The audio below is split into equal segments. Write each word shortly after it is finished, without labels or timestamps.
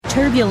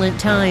Turbulent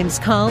times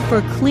call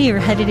for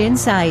clear-headed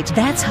insight.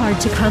 That's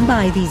hard to come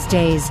by these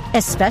days,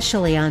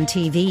 especially on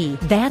TV.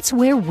 That's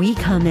where we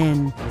come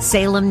in.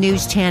 Salem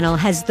News Channel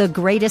has the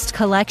greatest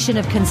collection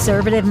of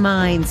conservative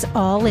minds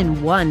all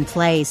in one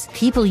place.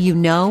 People you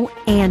know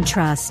and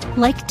trust,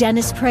 like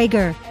Dennis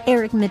Prager,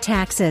 Eric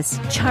Metaxas,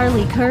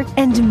 Charlie Kirk,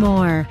 and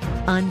more.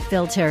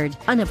 Unfiltered,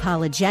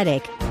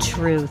 unapologetic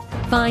truth.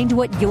 Find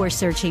what you're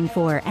searching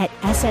for at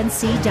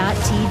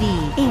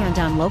snc.tv and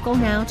on Local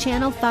Now,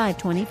 Channel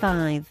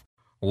 525.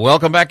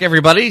 Welcome back,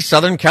 everybody.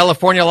 Southern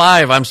California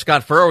Live. I'm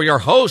Scott Furrow, your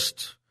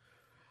host.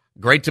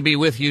 Great to be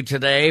with you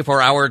today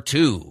for hour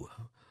 2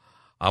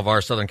 of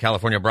our Southern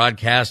California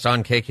broadcast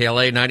on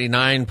KKLA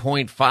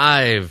 99.5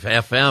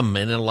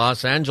 FM and in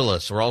Los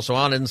Angeles. We're also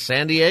on in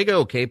San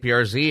Diego,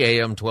 KPRZ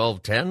AM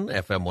 1210,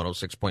 FM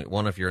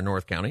 106.1 if you're in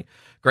North County.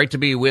 Great to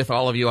be with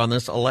all of you on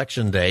this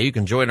election day. You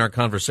can join our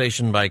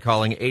conversation by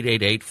calling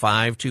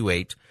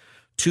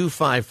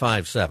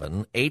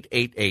 888-528-2557,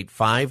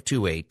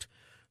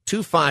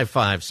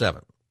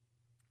 888-528-2557.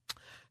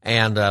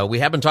 And we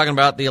have been talking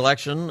about the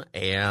election,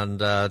 and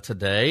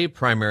today,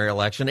 primary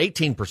election,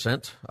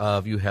 18%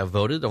 of you have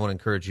voted. I want to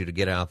encourage you to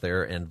get out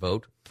there and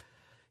vote.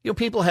 You know,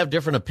 people have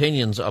different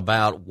opinions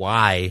about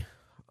why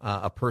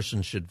a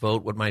person should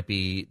vote, what might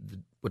be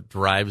what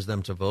drives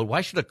them to vote. Why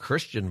should a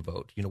Christian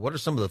vote? You know, what are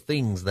some of the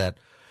things that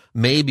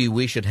maybe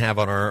we should have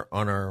on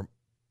our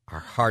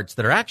hearts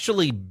that are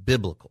actually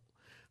biblical?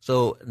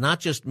 So not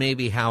just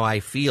maybe how I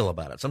feel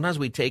about it. Sometimes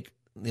we take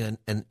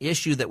an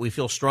issue that we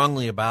feel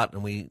strongly about,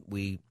 and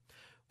we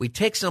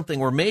take something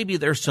where maybe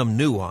there's some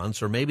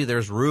nuance or maybe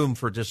there's room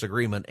for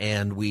disagreement,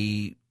 and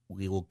we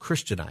will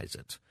Christianize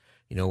it,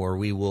 you know, or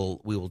we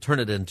will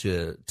turn it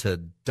into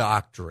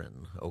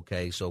doctrine.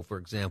 Okay, so for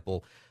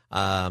example,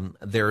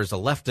 there is a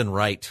left and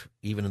right,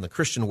 even in the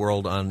Christian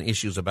world, on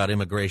issues about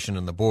immigration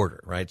and the border.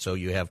 Right, so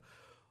you have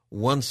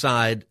one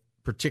side,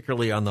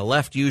 particularly on the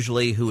left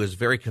usually, who is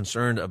very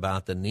concerned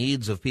about the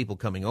needs of people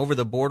coming over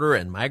the border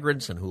and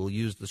migrants, and who will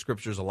use the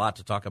scriptures a lot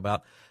to talk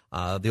about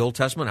the Old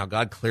Testament, how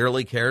God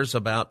clearly cares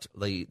about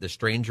the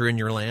stranger in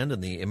your land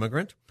and the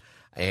immigrant.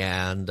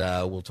 And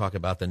we'll talk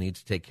about the need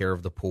to take care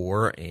of the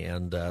poor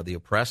and the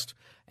oppressed,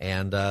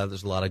 and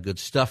there's a lot of good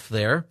stuff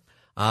there.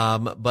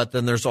 But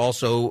then there's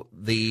also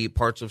the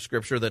parts of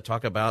Scripture that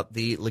talk about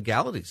the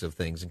legalities of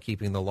things and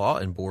keeping the law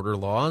and border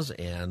laws,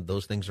 and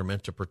those things are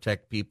meant to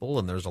protect people,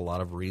 and there's a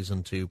lot of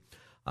reason to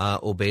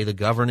obey the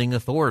governing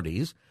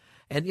authorities.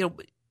 And, you know,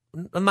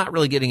 I'm not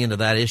really getting into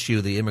that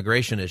issue, the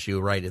immigration issue,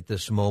 right at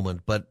this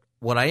moment, but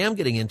what I am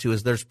getting into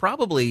is there's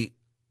probably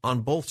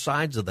on both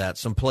sides of that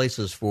some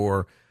places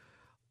for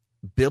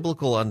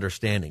biblical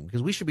understanding,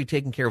 because we should be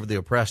taking care of the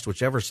oppressed,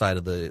 whichever side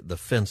of the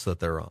fence that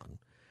they're on.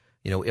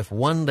 You know, if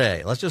one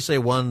day, let's just say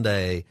one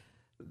day,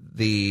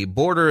 the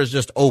border is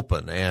just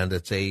open and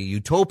it's a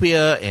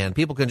utopia and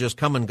people can just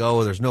come and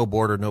go, there's no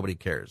border, nobody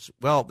cares.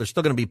 Well, there's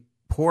still going to be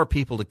poor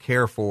people to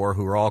care for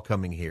who are all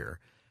coming here.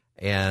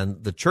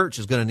 And the church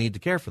is going to need to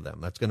care for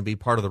them. That's going to be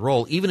part of the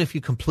role, even if you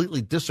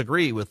completely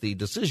disagree with the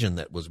decision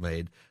that was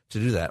made to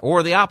do that.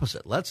 Or the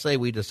opposite. Let's say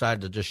we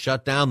decide to just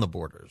shut down the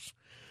borders,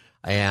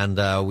 and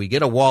we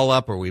get a wall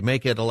up, or we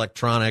make it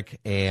electronic,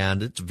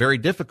 and it's very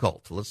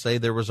difficult. Let's say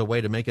there was a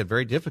way to make it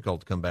very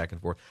difficult to come back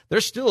and forth.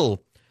 There's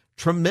still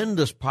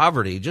tremendous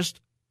poverty just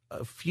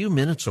a few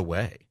minutes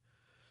away.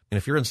 And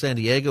if you're in San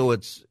Diego,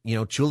 it's, you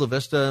know, Chula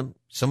Vista.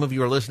 Some of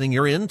you are listening,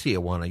 you're in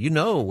Tijuana. You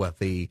know what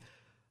the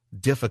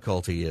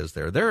difficulty is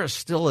there. There is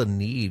still a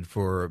need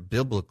for,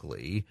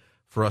 biblically,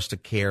 for us to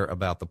care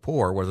about the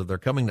poor, whether they're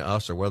coming to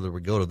us or whether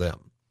we go to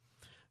them.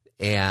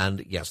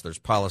 And yes, there's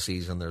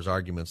policies and there's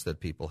arguments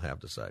that people have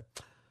to say.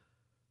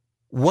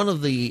 One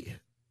of the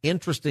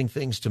interesting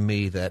things to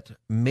me that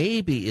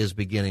maybe is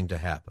beginning to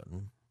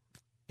happen,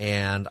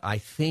 and I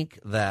think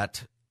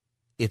that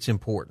it's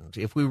important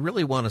if we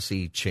really want to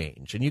see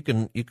change, and you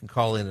can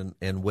call in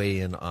and weigh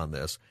in on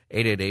this,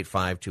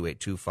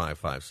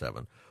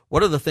 888-528-2557.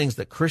 What are the things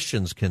that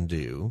Christians can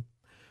do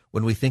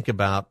when we think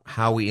about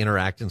how we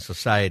interact in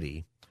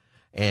society,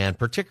 and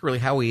particularly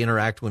how we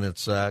interact when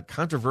it's a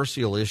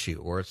controversial issue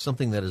or it's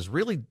something that is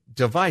really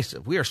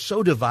divisive? We are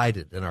so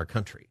divided in our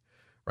country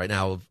right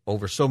now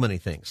over so many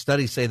things.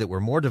 Studies say that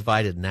we're more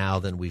divided now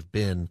than we've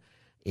been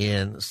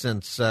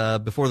since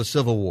before the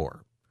Civil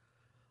War,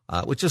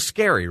 which is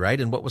scary,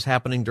 right? And what was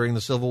happening during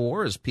the Civil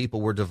War is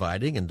people were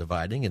dividing and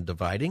dividing and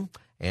dividing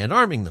and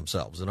arming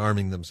themselves and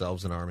arming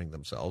themselves and arming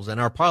themselves. And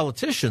our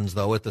politicians,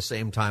 though, at the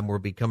same time, were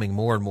becoming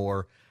more and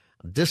more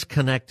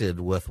disconnected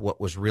with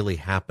what was really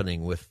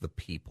happening with the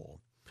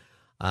people.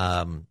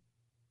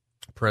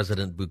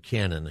 President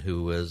Buchanan,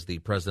 who was the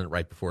president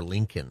right before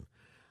Lincoln,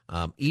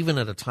 even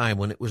at a time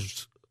when it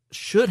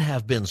should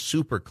have been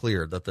super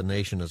clear that the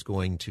nation is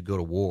going to go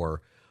to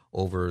war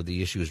over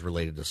the issues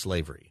related to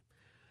slavery,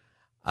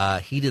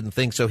 he didn't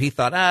think so. He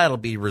thought, it'll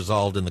be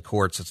resolved in the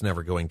courts. It's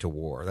never going to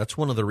war. That's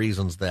one of the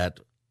reasons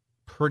that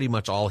pretty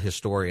much all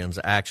historians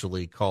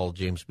actually call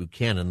James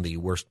Buchanan the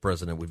worst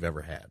president we've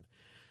ever had.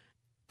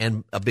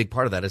 And a big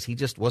part of that is he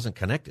just wasn't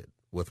connected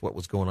with what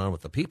was going on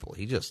with the people.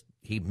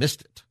 He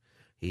missed it.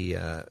 He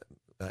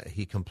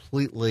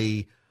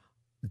completely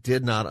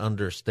did not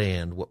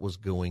understand what was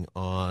going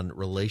on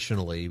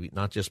relationally,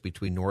 not just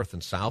between North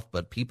and South,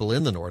 but people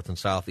in the North and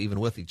South, even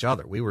with each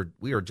other. We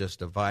were just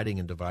dividing,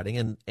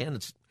 and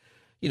it's,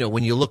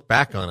 when you look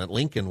back on it,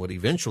 Lincoln would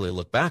eventually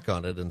look back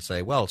on it and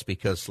say, well, it's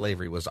because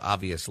slavery was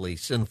obviously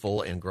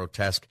sinful and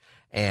grotesque,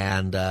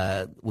 and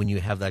when you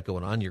have that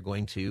going on, you're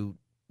going to,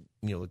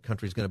 the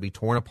country's going to be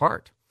torn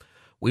apart.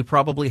 We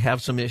probably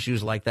have some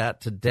issues like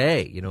that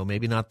today,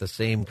 maybe not the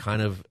same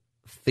kind of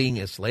thing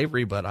as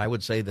slavery, but I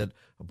would say that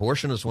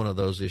abortion is one of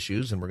those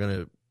issues, and we're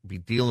going to be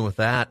dealing with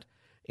that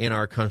in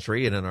our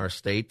country and in our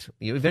state.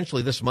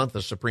 Eventually this month,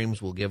 the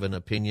Supremes will give an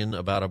opinion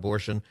about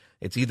abortion.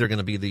 It's either going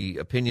to be the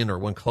opinion or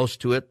one close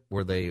to it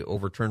where they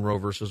overturn Roe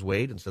versus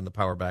Wade and send the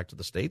power back to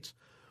the states.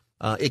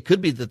 It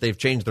could be that they've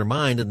changed their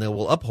mind and they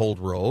will uphold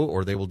Roe,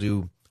 or they will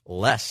do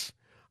less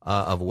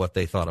of what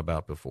they thought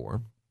about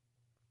before.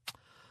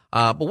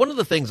 But one of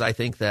the things I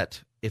think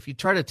that if you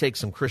try to take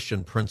some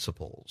Christian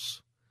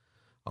principles,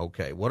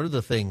 okay, what are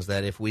the things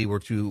that if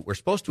we're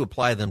supposed to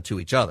apply them to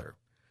each other,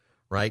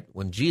 right?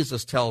 When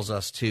Jesus tells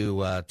us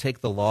to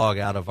take the log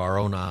out of our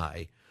own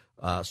eye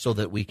so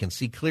that we can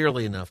see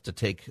clearly enough to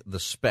take the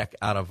speck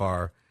out of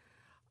our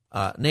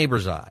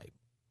neighbor's eye,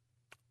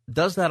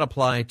 does that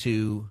apply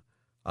to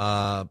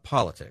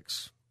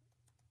politics?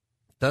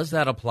 Does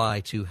that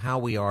apply to how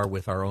we are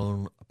with our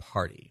own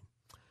party?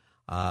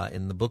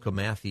 In the book of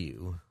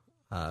Matthew,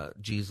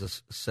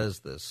 Jesus says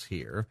this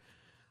here.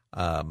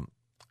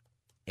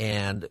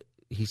 And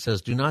he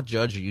says, do not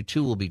judge, or you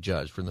too will be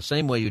judged. For in the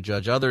same way you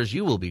judge others,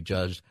 you will be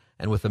judged.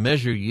 And with the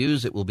measure you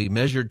use, it will be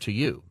measured to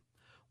you.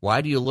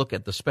 Why do you look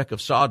at the speck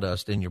of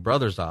sawdust in your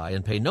brother's eye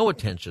and pay no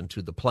attention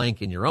to the plank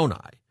in your own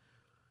eye?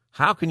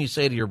 How can you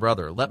say to your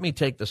brother, let me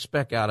take the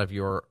speck out of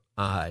your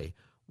eye,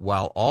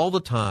 while all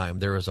the time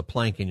there is a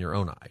plank in your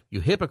own eye?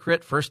 You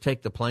hypocrite, first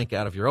take the plank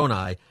out of your own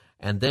eye,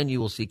 and then you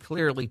will see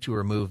clearly to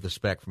remove the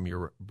speck from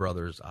your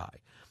brother's eye.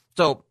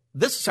 So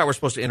this is how we're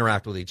supposed to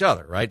interact with each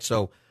other, right?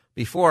 So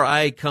before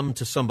I come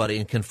to somebody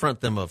and confront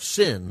them of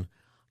sin,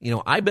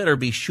 I better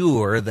be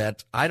sure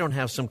that I don't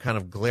have some kind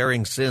of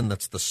glaring sin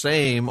that's the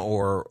same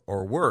or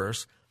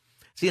worse.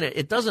 See,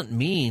 it doesn't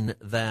mean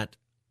that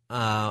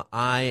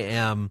I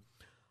am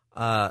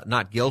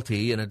not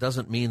guilty, and it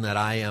doesn't mean that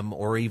I am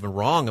or even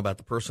wrong about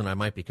the person I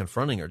might be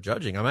confronting or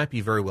judging. I might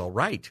be very well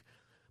right.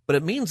 But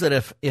it means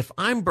that if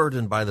I'm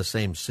burdened by the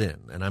same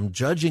sin and I'm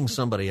judging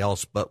somebody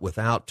else but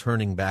without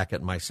turning back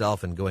at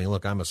myself and going,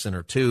 look, I'm a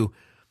sinner too,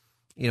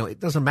 it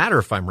doesn't matter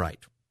if I'm right.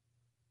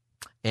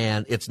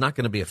 And it's not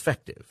going to be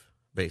effective,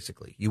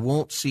 basically. You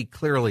won't see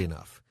clearly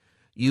enough.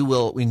 You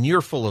will, when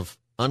you're full of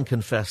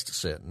unconfessed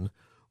sin,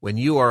 when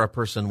you are a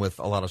person with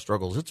a lot of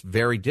struggles, it's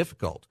very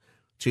difficult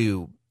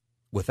to,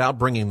 without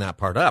bringing that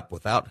part up,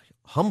 without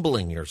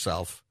humbling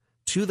yourself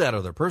to that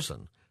other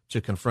person, to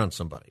confront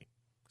somebody.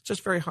 It's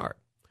just very hard.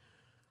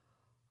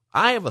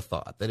 I have a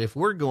thought that if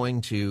we're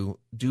going to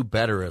do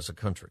better as a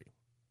country,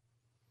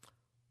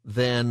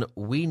 then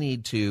we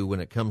need to, when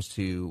it comes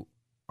to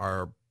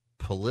our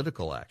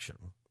political action,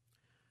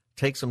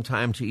 take some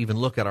time to even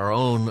look at our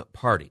own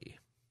party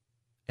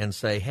and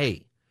say,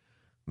 hey,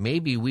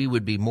 maybe we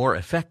would be more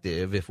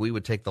effective if we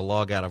would take the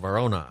log out of our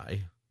own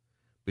eye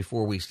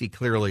before we see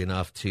clearly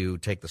enough to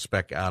take the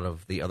speck out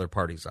of the other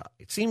party's eye.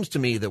 It seems to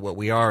me that what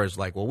we are is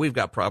like, well, we've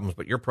got problems,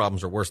 but your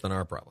problems are worse than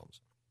our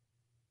problems.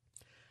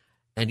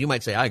 And you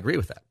might say, I agree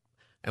with that.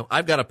 And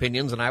I've got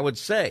opinions, and I would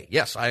say,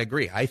 yes, I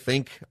agree. I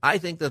think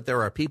that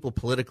there are people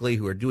politically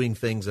who are doing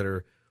things that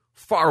are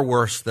far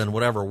worse than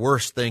whatever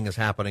worst thing is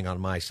happening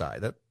on my side.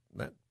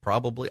 That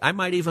probably, I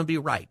might even be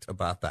right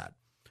about that.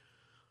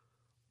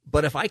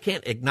 But if I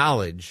can't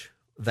acknowledge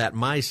that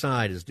my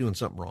side is doing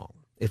something wrong,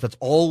 if it's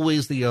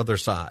always the other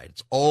side,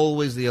 it's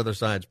always the other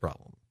side's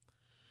problem,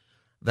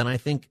 then I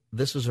think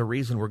this is a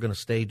reason we're going to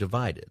stay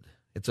divided.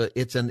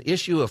 It's an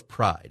issue of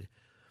pride.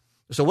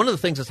 So one of the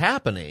things that's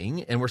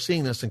happening, and we're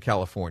seeing this in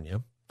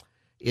California,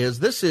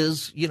 is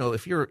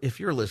if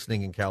you're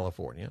listening in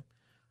California,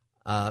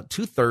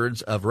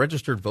 2/3 of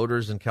registered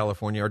voters in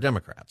California are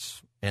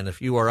Democrats. And if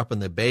you are up in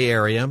the Bay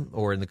Area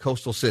or in the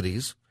coastal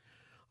cities,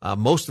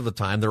 most of the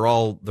time they're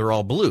all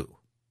blue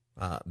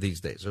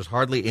these days. There's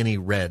hardly any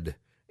red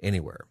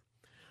anywhere.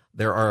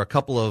 There are a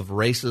couple of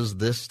races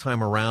this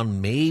time around,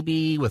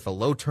 maybe with a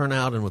low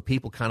turnout and with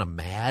people kind of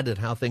mad at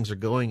how things are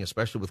going,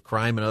 especially with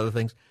crime and other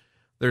things.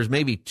 There's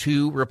maybe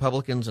 2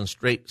 Republicans in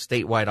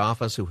statewide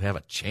office who have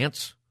a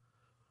chance.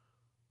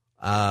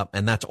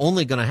 And that's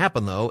only going to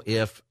happen, though,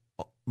 if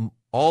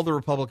all the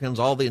Republicans,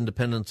 all the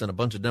independents, and a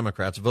bunch of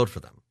Democrats vote for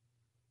them.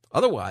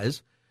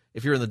 Otherwise,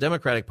 if you're in the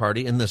Democratic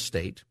Party in this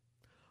state,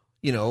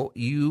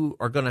 you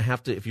are going to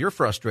have to, if you're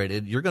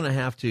frustrated, you're going to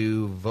have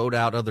to vote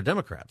out other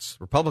Democrats.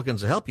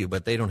 Republicans will help you,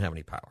 but they don't have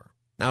any power.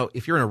 Now,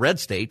 if you're in a red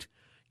state,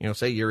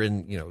 say you're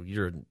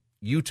in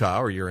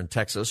Utah or you're in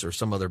Texas or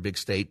some other big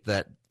state,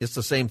 that it's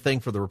the same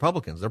thing for the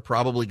Republicans. They're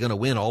probably going to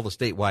win all the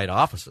statewide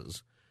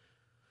offices.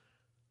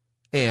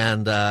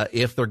 And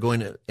if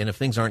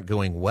things aren't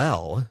going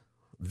well,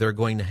 they're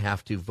going to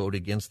have to vote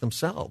against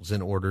themselves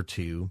in order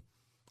to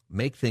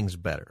make things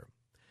better.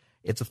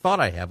 It's a thought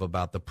I have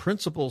about the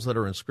principles that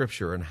are in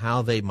Scripture and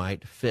how they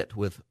might fit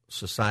with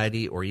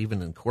society or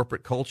even in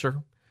corporate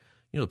culture.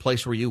 You know, the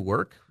place where you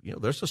work, you know,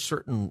 there's a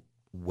certain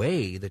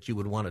way that you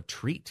would want to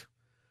treat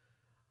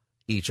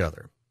each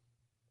other.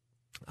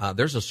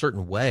 There's a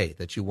certain way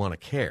that you want to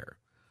care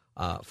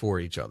for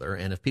each other.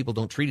 And if people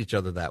don't treat each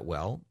other that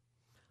well,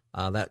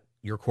 that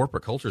your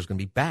corporate culture is going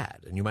to be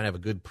bad. And you might have a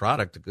good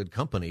product, a good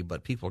company,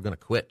 but people are going to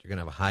quit. You're going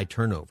to have a high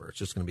turnover. It's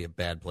just going to be a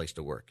bad place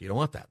to work. You don't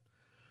want that.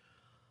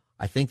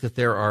 I think that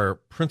there are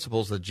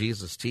principles that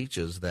Jesus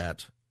teaches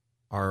that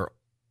are,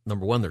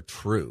 number one, they're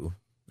true.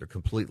 They're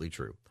completely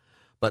true.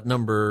 But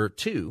number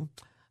two,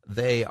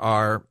 they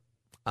are,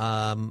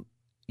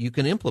 you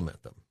can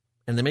implement them,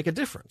 and they make a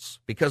difference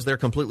because they're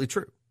completely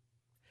true.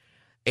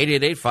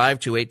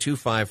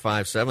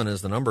 888-528-2557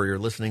 is the number. You're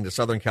listening to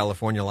Southern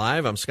California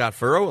Live. I'm Scott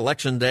Furrow.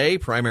 Election day,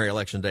 primary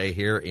election day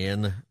here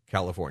in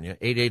California.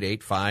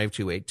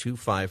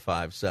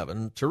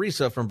 888-528-2557.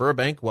 Teresa from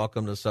Burbank,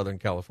 welcome to Southern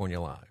California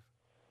Live.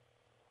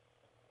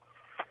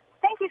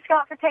 Thank you,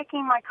 Scott, for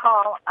taking my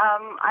call.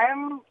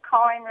 I'm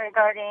calling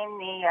regarding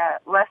the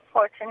less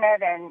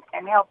fortunate and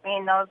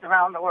helping those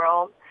around the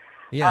world.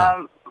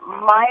 Yeah.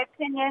 My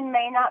opinion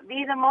may not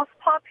be the most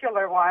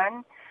popular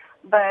one,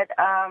 but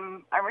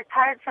I'm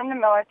retired from the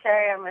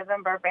military. I live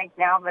in Burbank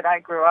now, but I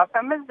grew up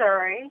in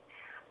Missouri.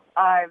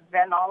 I've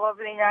been all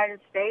over the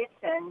United States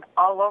and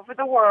all over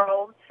the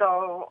world,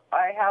 so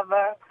I have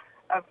a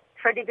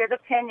pretty good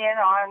opinion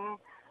on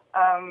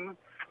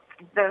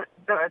the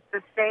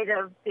state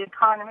of the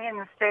economy and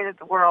the state of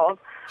the world.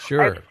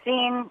 Sure. I've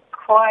seen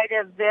quite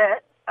a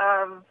bit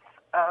of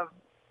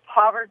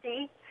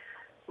poverty,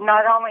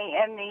 not only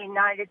in the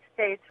United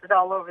States, but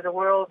all over the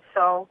world.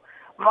 So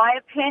my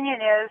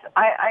opinion is,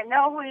 I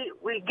know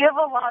we give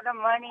a lot of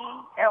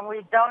money and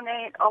we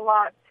donate a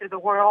lot to the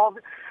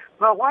world,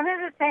 but one of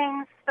the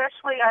things,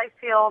 especially I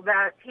feel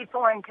that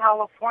people in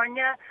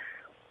California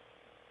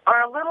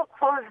are a little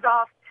closed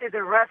off to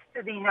the rest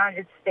of the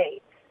United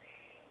States.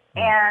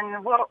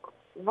 And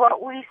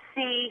what we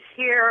see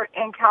here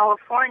in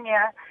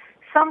California,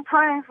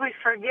 sometimes we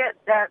forget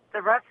that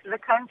the rest of the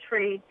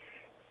country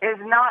is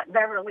not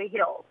Beverly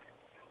Hills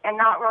and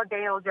not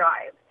Rodeo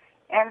Drive.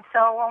 And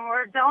so when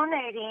we're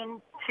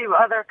donating to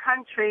other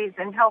countries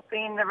and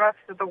helping the rest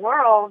of the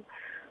world,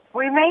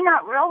 we may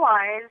not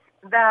realize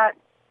that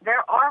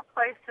there are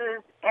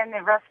places in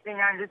the rest of the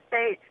United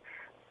States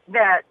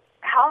that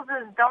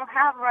houses don't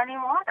have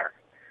running water.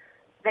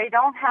 They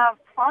don't have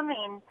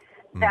plumbing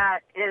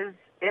that is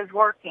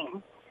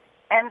working.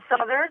 And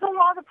so there's a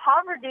lot of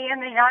poverty in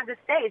the United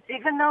States,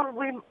 even though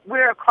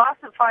we're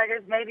classified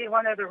as maybe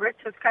one of the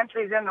richest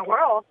countries in the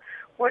world,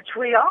 which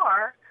we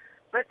are,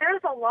 but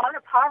there's a lot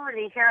of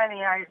poverty here in the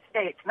United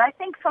States. And I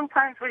think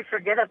sometimes we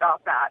forget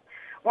about that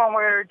when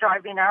we're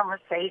driving our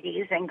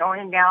Mercedes and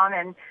going down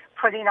and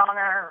putting on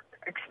our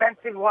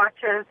expensive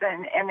watches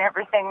and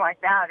everything like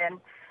that.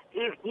 And,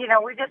 you know,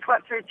 we just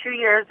went through 2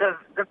 years of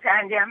the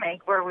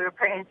pandemic where we were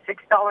paying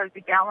 $6 a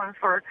gallon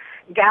for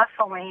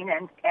gasoline,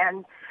 and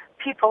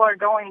people are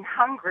going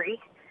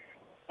hungry,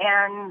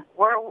 and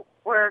we're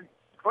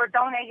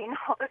donating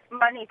all this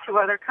money to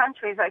other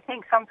countries. I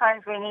think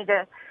sometimes we need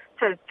to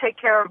take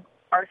care of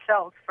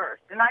ourselves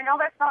first. And I know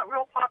that's not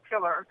real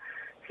popular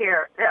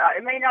here.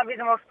 It may not be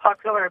the most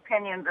popular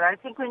opinion, but I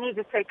think we need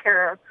to take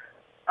care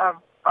of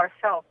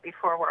ourselves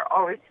before we're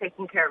always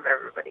taking care of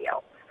everybody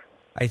else.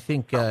 I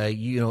think, I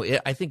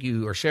think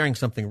you are sharing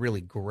something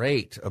really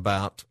great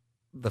about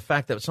the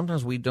fact that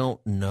sometimes we don't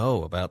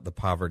know about the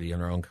poverty in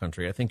our own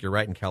country. I think you're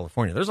right in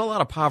California. There's a lot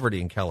of poverty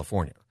in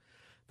California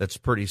that's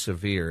pretty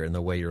severe in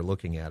the way you're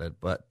looking at it,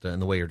 but in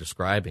the way you're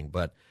describing.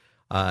 But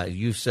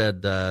you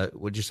said,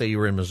 would you say you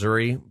were in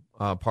Missouri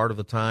part of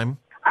the time?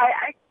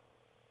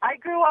 I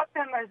grew up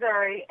in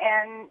Missouri,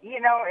 and, you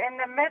know, in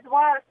the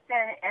Midwest,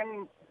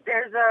 and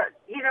there's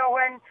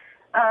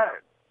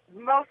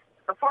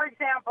for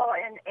example,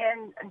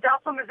 in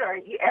Joplin,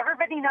 Missouri,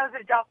 everybody knows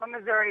of Joplin,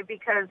 Missouri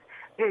because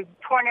the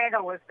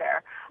tornado was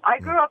there. I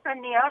grew up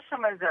in Neosho,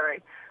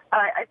 Missouri.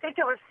 I think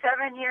it was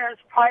 7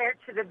 years prior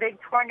to the big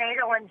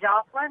tornado in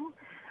Joplin.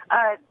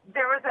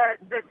 There was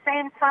the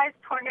same size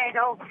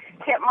tornado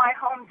hit my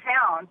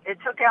hometown. It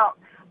took out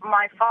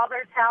my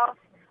father's house,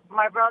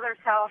 my brother's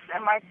house,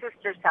 and my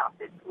sister's house.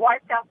 It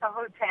wiped out the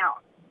whole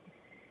town.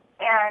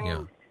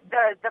 And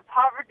the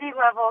poverty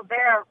level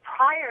there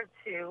prior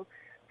to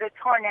the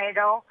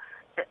tornado,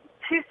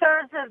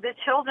 2/3 of the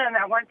children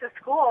that went to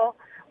school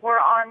were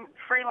on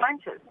free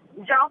lunches.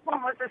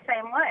 Joplin was the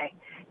same way,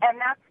 and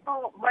that's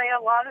the way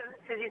a lot of the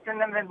cities in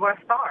the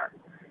Midwest are,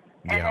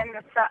 and in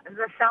the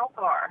South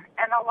are.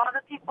 And a lot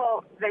of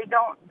people they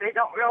don't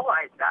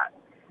realize that,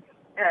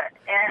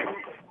 and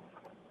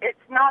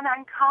it's not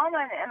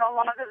uncommon in a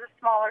lot of the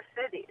smaller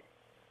cities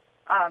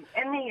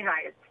in the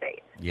United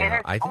States.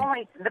 Yeah,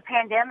 and the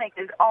pandemic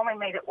has only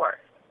made it worse.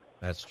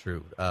 That's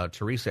true.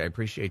 Teresa, I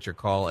appreciate your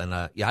call. And,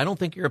 I don't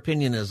think your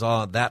opinion is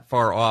that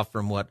far off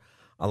from what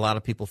a lot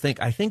of people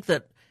think. I think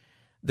that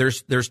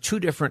there's two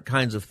different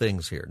kinds of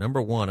things here.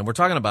 Number one, and we're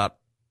talking about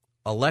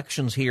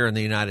elections here in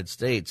the United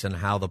States and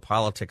how the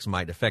politics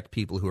might affect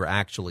people who are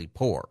actually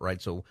poor,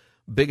 right? So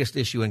biggest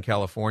issue in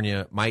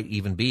California might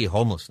even be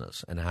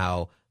homelessness, and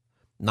how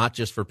not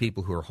just for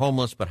people who are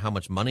homeless, but how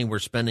much money we're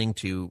spending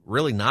to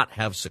really not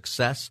have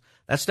success.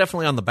 That's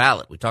definitely on the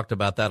ballot. We talked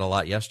about that a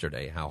lot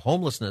yesterday, how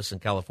homelessness in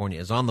California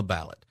is on the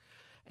ballot.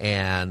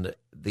 And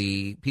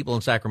the people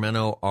in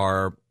Sacramento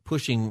are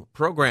pushing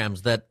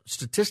programs that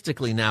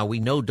statistically now we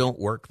know don't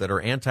work, that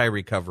are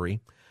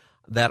anti-recovery,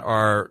 that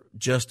are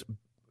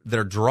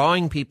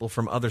drawing people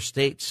from other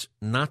states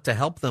not to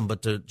help them,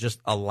 but to just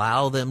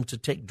allow them to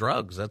take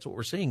drugs. That's what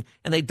we're seeing.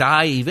 And they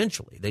die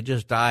eventually. They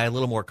just die a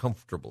little more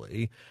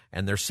comfortably,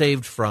 and they're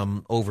saved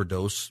from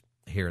overdose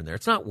here and there.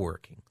 It's not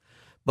working.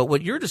 But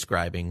what you're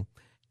describing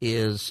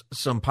is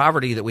some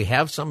poverty that we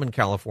have some in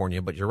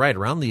California, but you're right,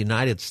 around the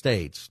United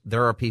States,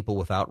 there are people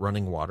without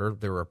running water.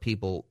 There are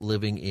people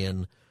living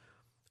in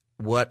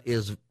what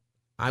is,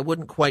 I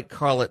wouldn't quite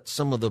call it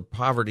some of the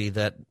poverty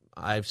that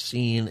I've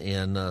seen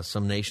in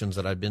some nations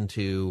that I've been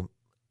to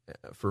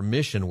for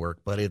mission work,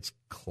 but it's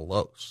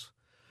close.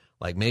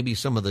 Like maybe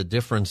some of the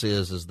difference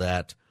is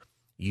that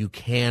you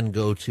can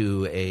go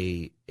to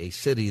a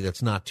city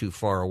that's not too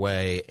far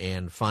away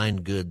and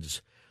find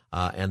goods,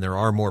 and there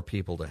are more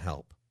people to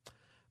help.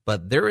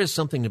 But there is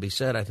something to be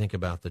said, I think,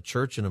 about the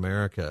church in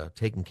America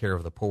taking care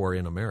of the poor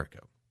in America.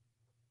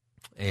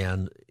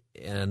 And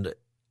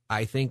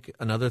I think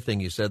another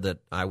thing you said that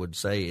I would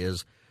say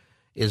is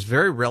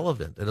very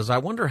relevant. It is, I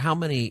wonder how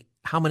many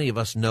of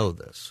us know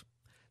this.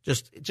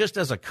 Just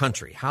as a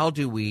country, how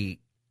do we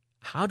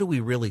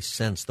really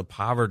sense the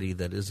poverty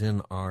that is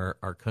in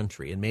our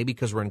country? And maybe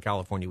because we're in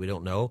California, we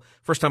don't know.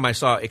 First time I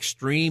saw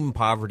extreme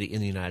poverty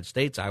in the United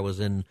States, I was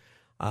in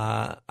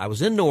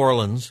New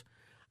Orleans.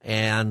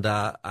 And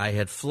I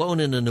had flown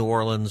into New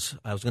Orleans.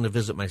 I was going to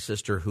visit my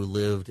sister who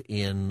lived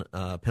in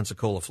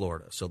Pensacola,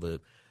 Florida. So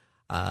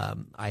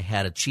I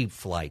had a cheap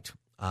flight.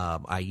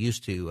 I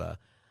used to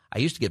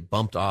get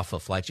bumped off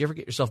of flights. You ever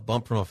get yourself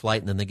bumped from a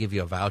flight and then they give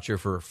you a voucher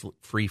for a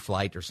free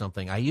flight or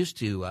something? I used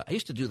to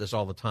do this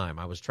all the time.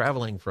 I was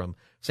traveling from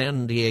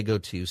San Diego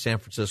to San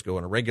Francisco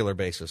on a regular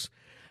basis,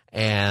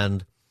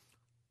 and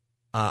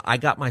I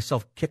got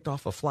myself kicked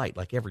off a flight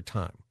like every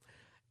time.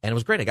 And it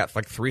was great. I got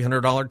like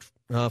 $300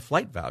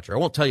 flight voucher. I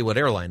won't tell you what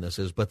airline this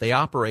is, but they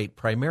operate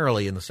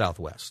primarily in the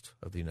Southwest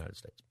of the United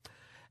States.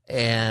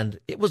 And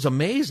it was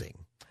amazing.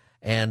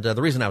 And the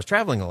reason I was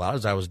traveling a lot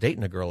is I was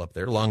dating a girl up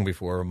there long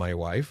before my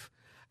wife.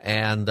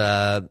 And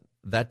that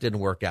didn't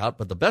work out.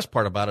 But the best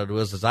part about it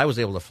was I was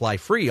able to fly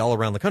free all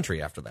around the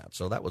country after that.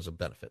 So that was a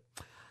benefit.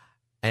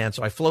 And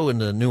so I flew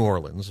into New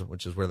Orleans,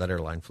 which is where that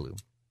airline flew.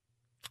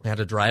 I had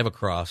to drive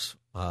across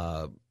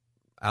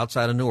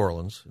outside of New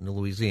Orleans into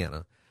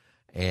Louisiana,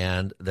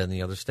 and then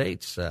the other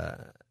states,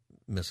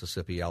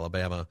 Mississippi,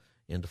 Alabama,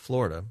 into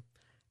Florida.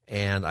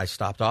 And I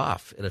stopped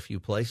off at a few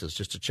places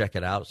just to check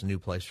it out. It's a new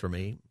place for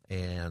me.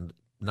 And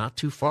not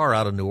too far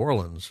out of New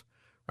Orleans,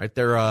 right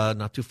there,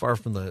 not too far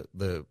from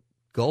the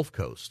Gulf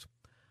Coast,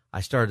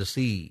 I started to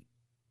see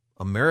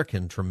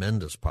American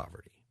tremendous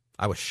poverty.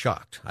 I was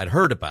shocked. I'd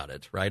heard about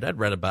it, right? I'd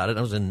read about it.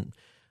 I was I'm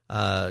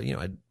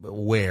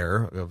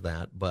aware of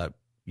that. But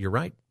you're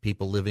right.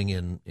 People living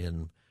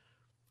in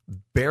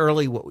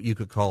barely what you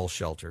could call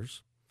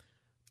shelters,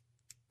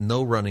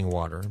 no running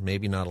water,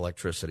 maybe not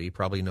electricity,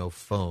 probably no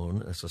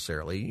phone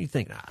necessarily. You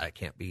think, that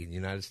can't be in the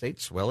United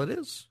States. Well, it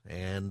is.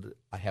 And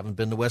I haven't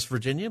been to West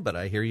Virginia, but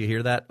I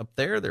hear that up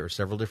there. There are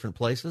several different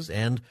places,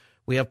 and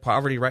we have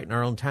poverty right in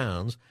our own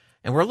towns,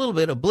 and we're a little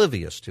bit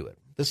oblivious to it.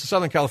 This is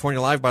Southern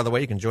California Live, by the way.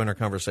 You can join our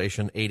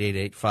conversation.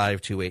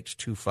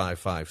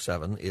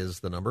 888-528-2557 is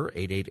the number,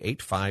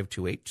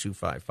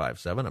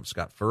 888-528-2557. I'm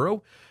Scott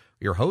Furrow,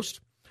 your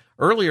host.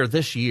 Earlier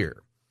this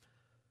year,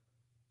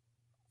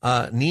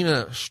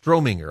 Nina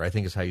Strominger, I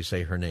think is how you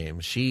say her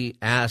name, she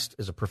asked,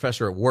 as a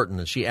professor at Wharton,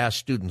 and she asked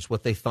students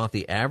what they thought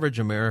the average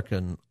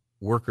American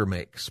worker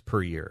makes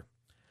per year.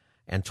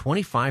 And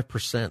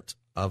 25%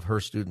 of her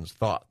students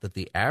thought that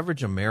the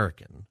average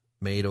American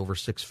made over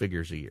six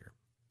figures a year.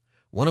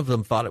 One of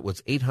them thought it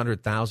was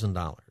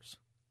 $800,000.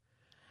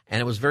 And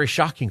it was very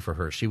shocking for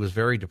her. She was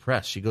very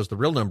depressed. She goes, the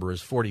real number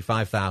is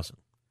 $45,000.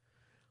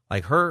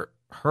 Like her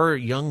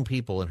young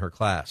people in her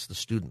class, the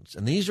students,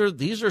 and these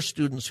are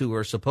students who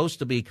are supposed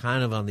to be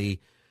kind of on the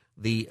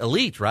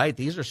elite, right?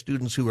 These are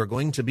students who are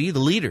going to be the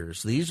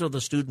leaders. These are the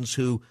students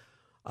who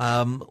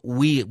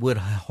we would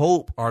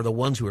hope are the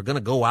ones who are going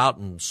to go out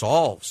and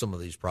solve some of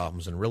these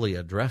problems and really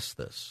address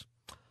this.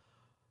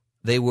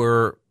 They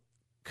were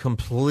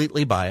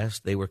completely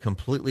biased. They were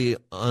completely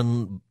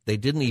they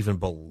didn't even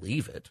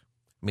believe it.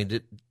 I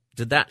mean,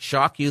 did that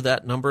shock you,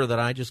 that number that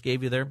I just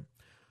gave you there?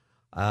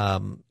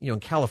 In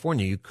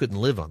California, you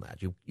couldn't live on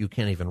that. You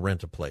can't even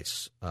rent a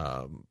place,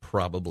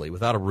 probably,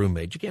 without a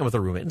roommate. You can with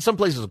a roommate. In some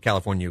places of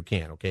California, you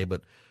can, okay?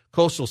 But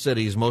coastal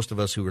cities, most of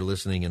us who are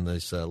listening in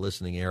this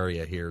listening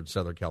area here in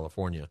Southern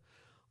California,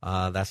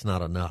 that's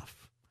not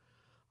enough.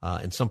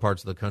 In some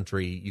parts of the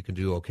country, you can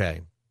do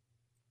okay.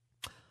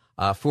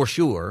 For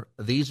sure,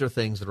 these are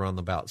things that are on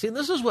the ballot. See, and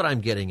this is what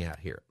I'm getting at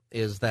here,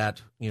 is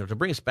that, to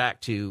bring us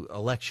back to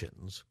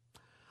elections,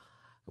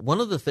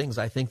 one of the things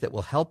I think that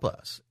will help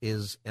us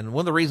is, and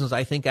one of the reasons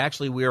I think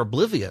actually we are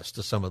oblivious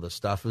to some of the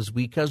stuff is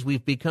because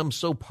we've become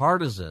so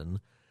partisan,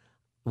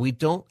 we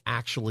don't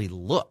actually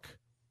look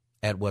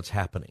at what's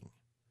happening.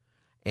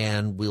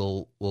 And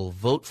we'll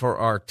vote for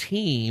our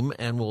team,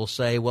 and we'll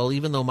say, well,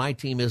 even though my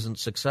team isn't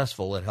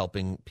successful at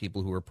helping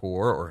people who are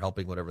poor or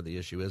helping whatever the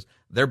issue is,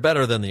 they're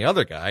better than the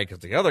other guy because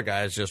the other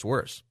guy is just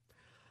worse.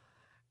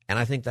 And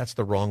I think that's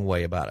the wrong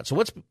way about it. So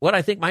what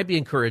I think might be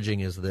encouraging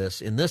is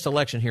this. In this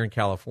election here in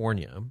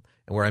California, and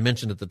where I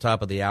mentioned at the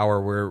top of the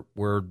hour,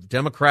 we're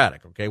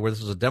Democratic, okay, where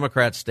this is a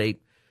Democrat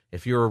state.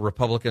 If you're a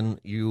Republican,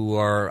 you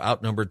are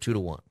outnumbered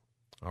 2-1.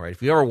 All right.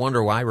 If you ever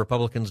wonder why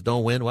Republicans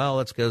don't win,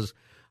 well, it's because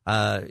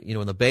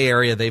in the Bay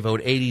Area, they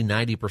vote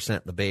 80-90%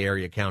 in the Bay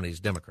Area counties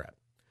Democrat.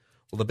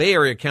 Well, the Bay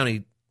Area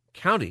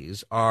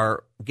counties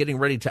are getting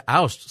ready to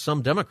oust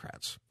some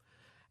Democrats.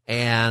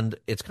 And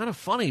it's kind of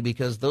funny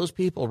because those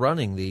people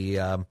running the,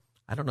 I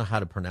don't know how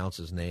to pronounce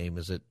his name.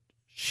 Is it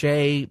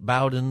Shea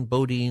Bodine?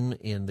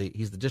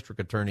 He's the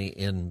district attorney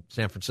in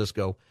San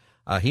Francisco.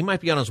 He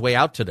might be on his way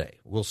out today.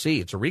 We'll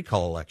see. It's a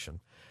recall election.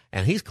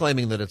 And he's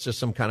claiming that it's just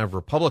some kind of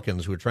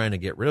Republicans who are trying to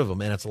get rid of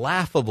him. And it's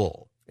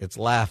laughable. It's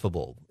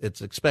laughable.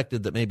 It's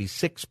expected that maybe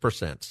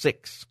 6%,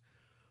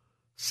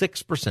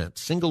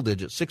 single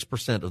digit,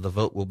 6% of the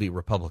vote will be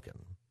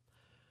Republican.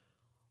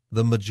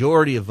 The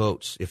majority of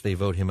votes, if they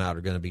vote him out,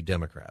 are going to be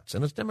Democrats.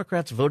 And it's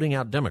Democrats voting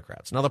out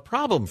Democrats. Now, the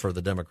problem for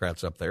the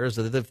Democrats up there is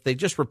that if they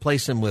just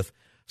replace him with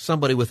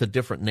somebody with a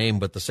different name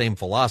but the same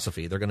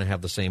philosophy, they're going to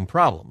have the same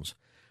problems.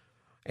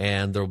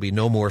 And there will be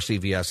no more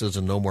CVS's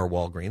and no more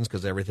Walgreens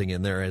because everything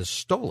in there is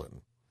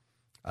stolen.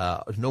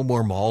 No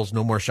more malls,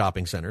 no more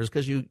shopping centers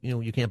because you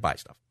can't buy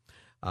stuff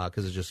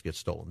because it just gets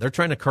stolen. They're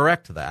trying to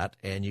correct that,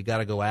 and you got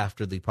to go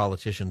after the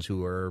politicians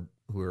who are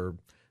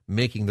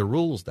making the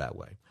rules that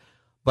way.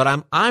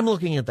 But I'm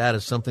looking at that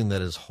as something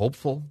that is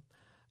hopeful,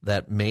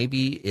 that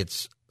maybe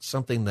it's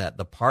something that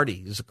the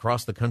parties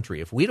across the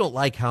country, if we don't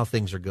like how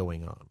things are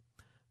going on,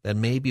 then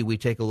maybe we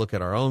take a look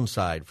at our own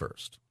side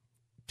first.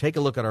 Take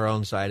a look at our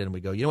own side and we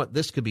go, you know what,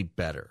 this could be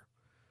better.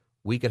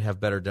 We could have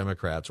better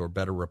Democrats or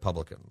better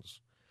Republicans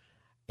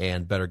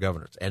and better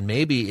governors. And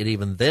maybe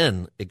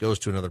it goes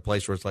to another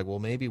place where it's like, well,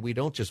 maybe we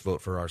don't just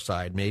vote for our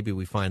side. Maybe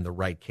we find the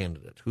right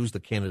candidate. Who's the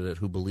candidate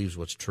who believes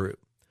what's true?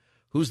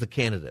 Who's the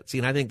candidate? See,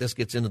 and I think this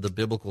gets into the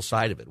biblical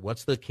side of it.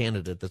 What's the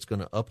candidate that's going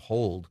to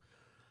uphold,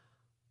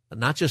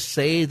 not just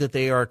say that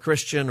they are a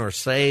Christian or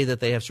say that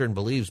they have certain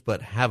beliefs,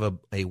 but have a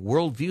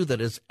worldview that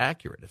is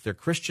accurate? If they're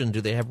Christian,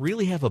 do they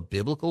really have a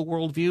biblical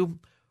worldview,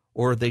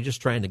 or are they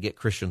just trying to get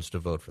Christians to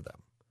vote for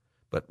them?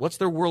 But what's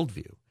their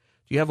worldview? Do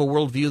you have a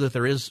worldview that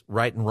there is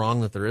right and wrong,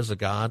 that there is a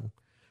God?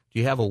 Do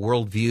you have a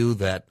worldview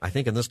that I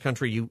think in this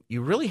country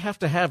you really have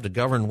to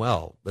govern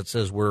well, that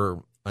says we're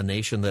a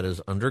nation that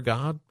is under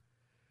God,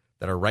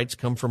 that our rights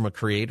come from a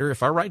creator?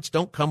 If our rights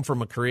don't come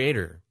from a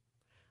creator,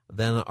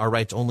 then our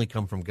rights only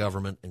come from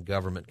government, and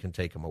government can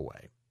take them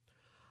away.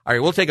 All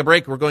right, we'll take a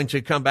break. We're going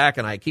to come back,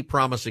 and I keep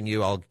promising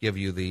you I'll give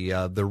you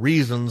the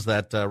reasons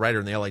that a writer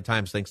in the LA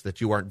Times thinks that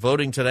you aren't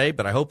voting today,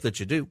 but I hope that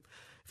you do.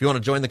 If you want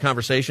to join the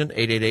conversation,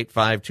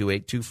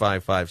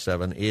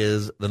 888-528-2557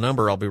 is the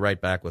number. I'll be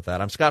right back with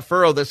that. I'm Scott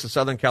Furrow. This is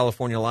Southern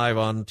California Live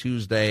on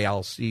Tuesday.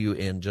 I'll see you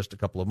in just a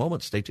couple of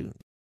moments. Stay tuned.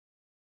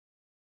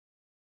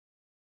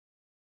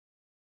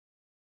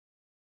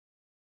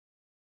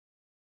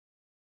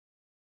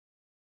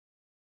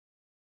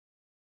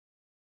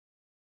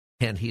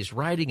 And he's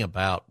writing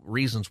about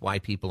reasons why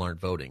people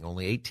aren't voting.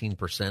 Only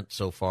 18%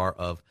 so far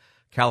of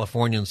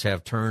Californians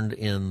have turned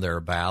in their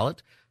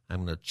ballot.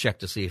 I'm going to check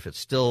to see if it's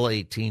still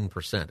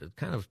 18%. It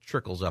kind of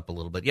trickles up a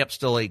little bit. Yep,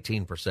 still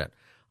 18%.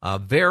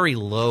 Very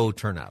low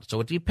turnout.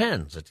 So it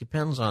depends. It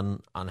depends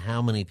on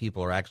how many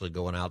people are actually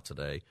going out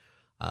today.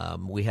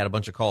 We had a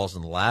bunch of calls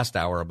in the last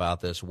hour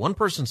about this. One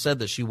person said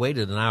that she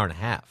waited an hour and a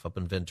half up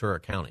in Ventura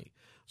County.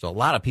 So a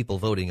lot of people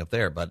voting up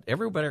there, but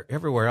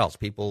everywhere else,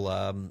 people,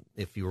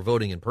 if you were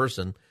voting in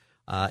person,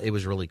 it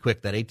was really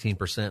quick. That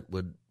 18%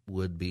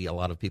 would be a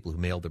lot of people who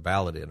mailed their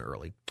ballot in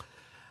early.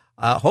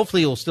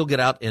 Hopefully you'll still get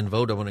out and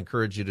vote. I want to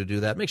encourage you to do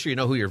that. Make sure you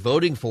know who you're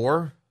voting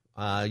for.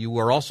 You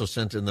were also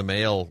sent in the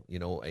mail,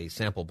 a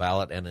sample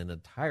ballot and an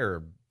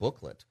entire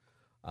booklet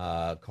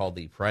called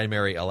the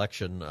Primary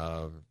Election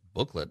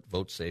Booklet,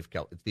 Vote Safe.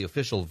 It's the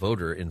official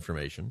voter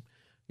information.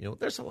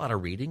 There's a lot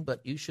of reading,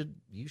 but you should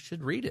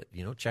read it.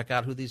 Check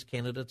out who these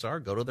candidates are.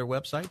 Go to their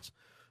websites.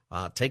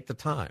 Take the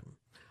time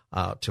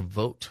to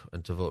vote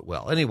and to vote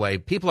well. Anyway,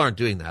 people aren't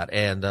doing that,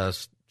 and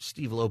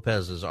Steve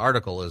Lopez's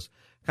article is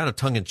kind of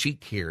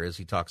tongue-in-cheek here as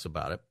he talks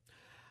about it.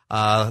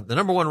 The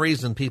number one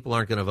reason people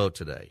aren't going to vote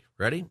today,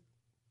 ready?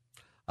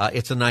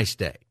 It's a nice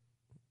day,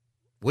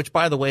 which,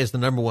 by the way, is the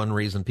number one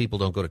reason people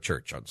don't go to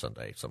church on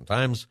Sunday.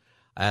 Sometimes,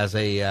 as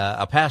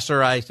a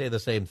pastor, I say the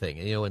same thing.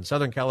 In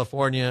Southern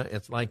California,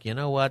 it's like, you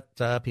know what?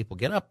 People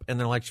get up and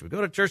they're like, should we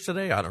go to church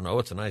today? I don't know.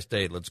 It's a nice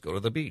day. Let's go to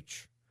the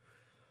beach.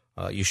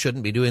 You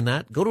shouldn't be doing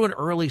that. Go to an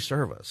early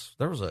service.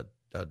 There was a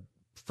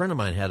friend of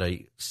mine had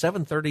a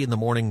 7:30 in the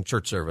morning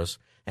church service,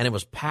 and it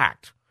was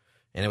packed.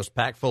 And it was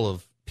packed full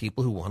of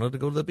people who wanted to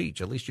go to the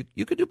beach. At least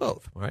you could do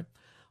both, all right?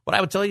 What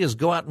I would tell you is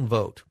go out and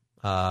vote.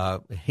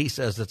 He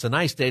says it's a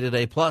nice day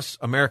today. Plus,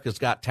 America's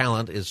Got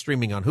Talent is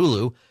streaming on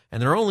Hulu,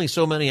 and there are only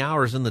so many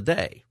hours in the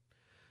day.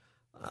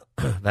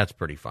 That's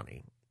pretty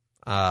funny.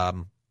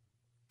 Number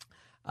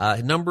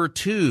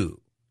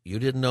 2, you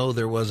didn't know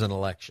there was an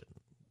election.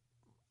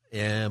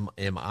 Am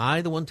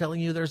I the one telling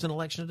you there's an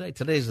election today?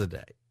 Today's the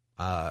day.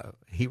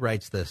 He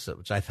writes this,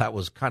 which I thought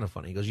was kind of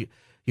funny. He goes,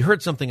 you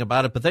heard something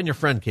about it, but then your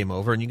friend came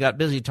over and you got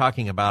busy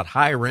talking about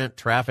high rent,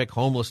 traffic,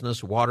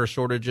 homelessness, water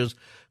shortages,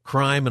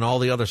 crime, and all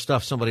the other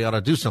stuff somebody ought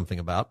to do something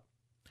about.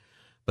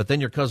 But then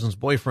your cousin's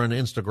boyfriend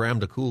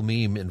Instagrammed a cool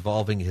meme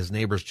involving his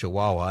neighbor's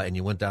chihuahua, and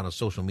you went down a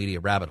social media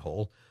rabbit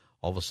hole.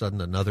 All of a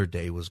sudden, another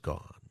day was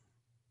gone.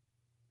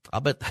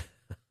 I'll bet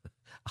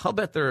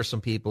there are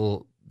some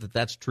people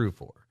that's true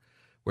for,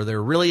 where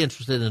they're really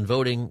interested in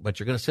voting, but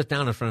you're going to sit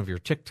down in front of your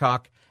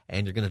TikTok,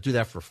 and you're going to do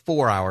that for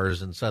 4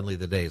 hours, and suddenly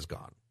the day is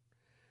gone.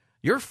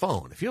 Your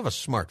phone, if you have a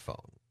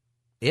smartphone,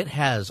 it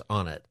has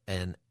on it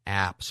an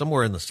app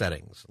somewhere in the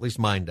settings, at least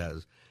mine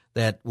does,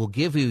 that will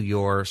give you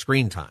your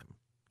screen time.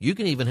 You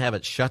can even have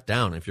it shut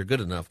down if you're good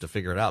enough to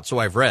figure it out. So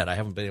I've read. I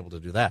haven't been able to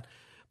do that.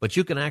 But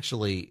you can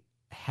actually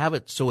have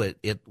it so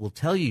it will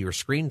tell you your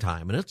screen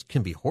time, and it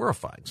can be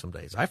horrifying some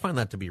days. I find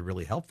that to be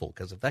really helpful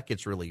because if that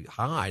gets really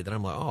high, then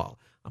I'm like, oh,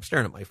 I'm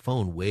staring at my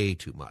phone way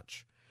too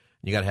much.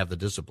 You got to have the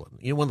discipline.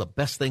 You know, one of the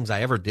best things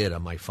I ever did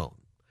on my phone,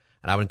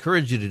 and I would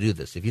encourage you to do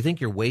this. If you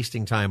think you're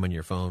wasting time on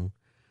your phone,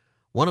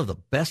 one of the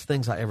best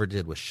things I ever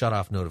did was shut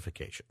off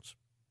notifications.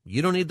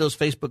 You don't need those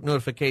Facebook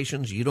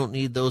notifications. You don't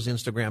need those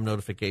Instagram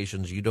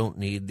notifications. You don't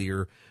need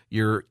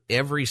your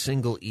every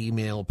single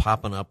email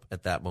popping up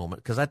at that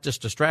moment because that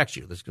just distracts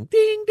you. This ding,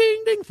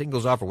 ding, ding thing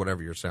goes off or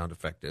whatever your sound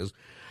effect is.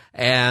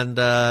 And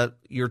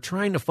you're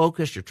trying to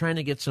focus. You're trying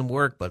to get some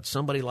work, but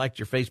somebody liked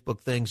your Facebook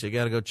thing, so you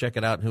got to go check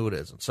it out and who it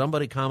is. And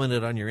somebody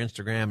commented on your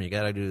Instagram. You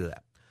got to do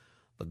that.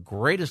 The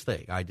greatest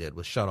thing I did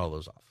was shut all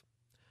those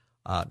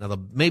off. Now,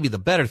 maybe the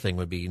better thing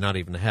would be not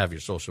even to have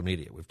your social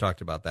media. We've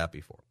talked about that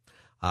before.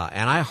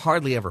 And I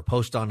hardly ever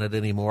post on it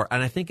anymore,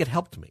 and I think it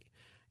helped me.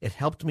 It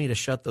helped me to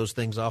shut those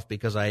things off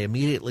because I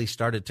immediately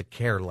started to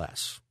care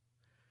less.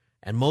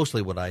 And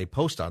mostly what I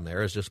post on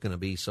there is just going to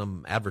be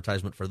some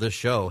advertisement for this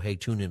show, hey,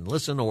 tune in and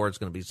listen, or it's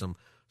going to be some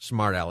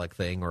smart aleck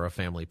thing or a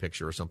family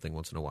picture or something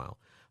once in a while.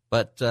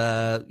 But,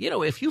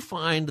 if you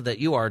find that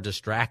you are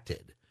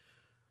distracted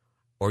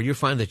or you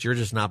find that you're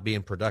just not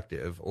being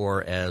productive,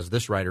 or as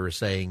this writer is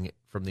saying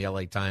from the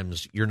LA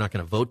Times, you're not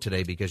going to vote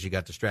today because you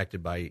got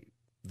distracted by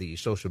the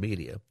social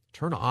media,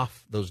 turn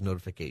off those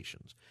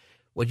notifications.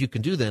 What you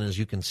can do then is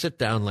you can sit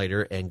down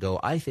later and go,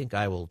 I think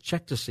I will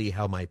check to see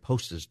how my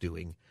post is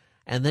doing.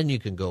 And then you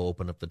can go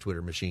open up the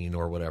Twitter machine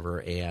or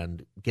whatever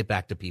and get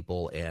back to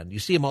people. And you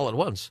see them all at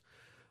once,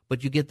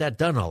 but you get that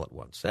done all at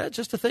once. That's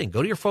just a thing.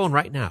 Go to your phone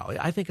right now.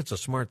 I think it's a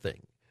smart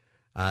thing.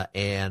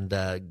 And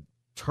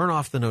turn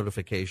off the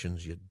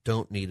notifications. You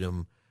don't need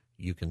them.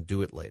 You can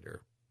do it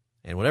later.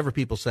 And whatever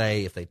people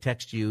say, if they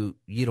text you,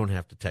 you don't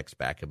have to text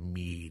back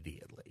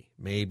immediately.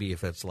 Maybe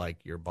if it's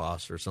like your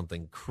boss or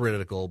something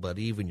critical, but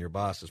even your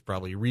boss is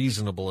probably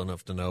reasonable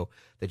enough to know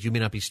that you may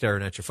not be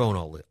staring at your phone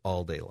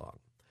all day long.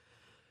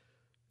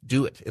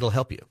 Do it. It'll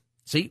help you.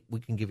 See,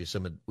 we can give you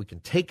we can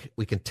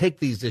take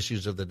these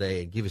issues of the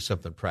day and give you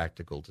something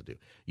practical to do.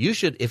 You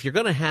should, if you're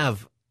going to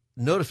have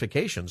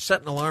notifications,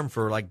 set an alarm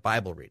for like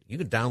Bible reading. You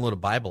can download a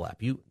Bible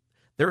app.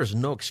 There is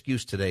no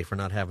excuse today for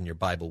not having your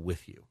Bible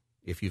with you.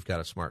 If you've got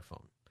a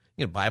smartphone,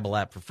 you can Bible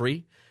app for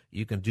free.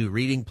 You can do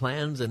reading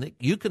plans, and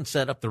you can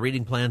set up the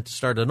reading plan to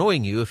start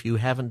annoying you if you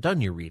haven't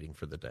done your reading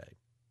for the day.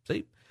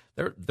 See,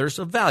 there's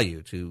a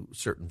value to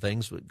certain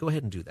things. But go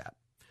ahead and do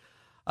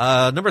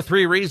that. Number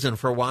 3 reason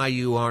for why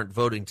you aren't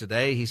voting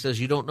today, he says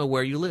you don't know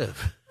where you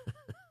live.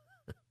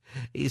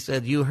 He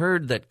said, you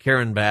heard that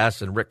Karen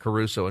Bass and Rick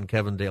Caruso and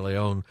Kevin De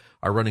Leon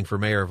are running for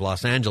mayor of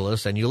Los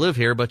Angeles, and you live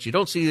here, but you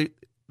don't see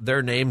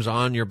their names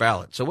on your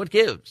ballot. So what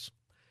gives?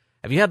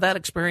 Have you had that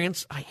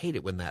experience? I hate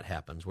it when that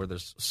happens, where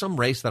there's some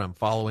race that I'm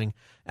following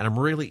and I'm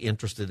really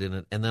interested in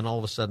it, and then all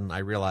of a sudden I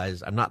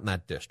realize I'm not in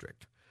that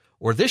district.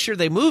 Or this year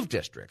they moved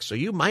districts, so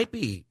you might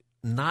be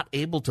not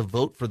able to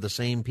vote for the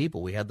same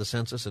people. We had the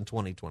census in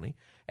 2020,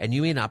 and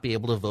you may not be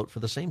able to vote for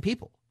the same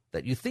people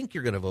that you think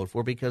you're going to vote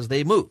for because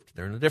they moved.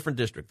 They're in a different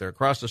district. They're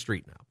across the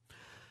street now.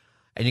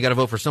 And you got to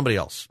vote for somebody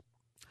else.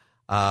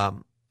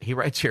 He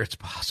writes here, it's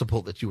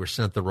possible that you were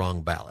sent the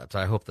wrong ballot.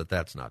 I hope that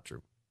that's not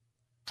true.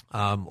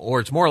 Or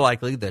it's more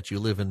likely that you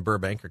live in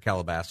Burbank or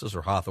Calabasas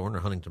or Hawthorne or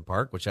Huntington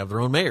Park, which have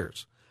their own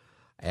mayors.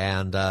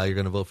 And you're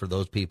going to vote for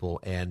those people,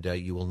 and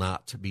you will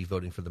not be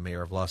voting for the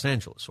mayor of Los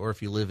Angeles. Or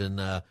if you live in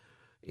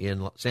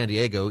San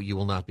Diego, you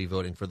will not be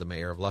voting for the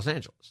mayor of Los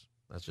Angeles.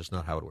 That's just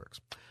not how it works.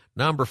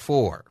 Number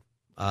 4,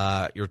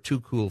 you're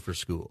too cool for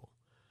school.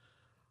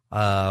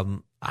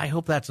 I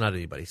hope that's not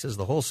anybody. He says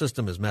the whole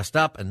system is messed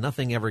up and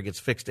nothing ever gets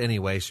fixed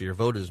anyway, so your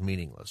vote is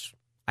meaningless.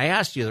 I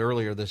asked you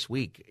earlier this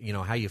week,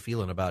 how you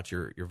feeling about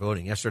your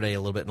voting. Yesterday a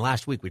little bit, and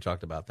last week we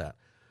talked about that.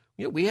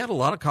 We had a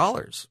lot of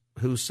callers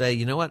who say,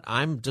 you know what,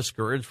 I'm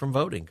discouraged from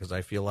voting because I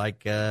feel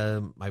like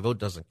my vote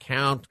doesn't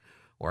count,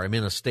 or I'm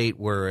in a state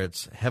where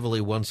it's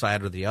heavily one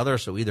side or the other,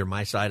 so either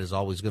my side is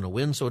always going to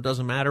win, so it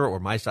doesn't matter, or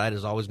my side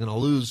is always going to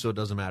lose, so it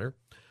doesn't matter.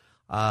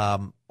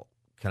 Can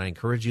I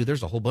encourage you?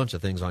 There's a whole bunch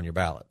of things on your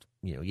ballot.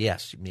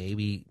 Yes,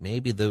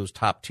 maybe those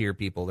top tier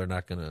people, they're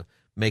not going to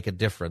make a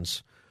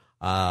difference.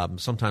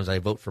 Sometimes I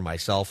vote for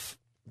myself,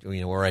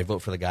 or I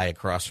vote for the guy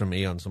across from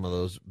me on some of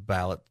those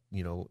ballot,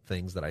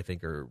 things that I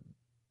think are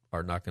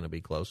not going to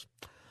be close.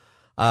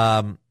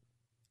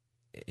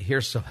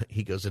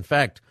 He goes, in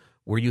fact,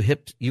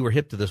 you were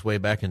hip to this way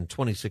back in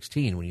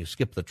 2016 when you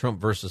skipped the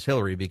Trump versus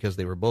Hillary because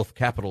they were both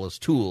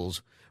capitalist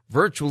tools,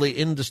 virtually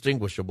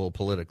indistinguishable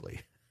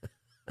politically.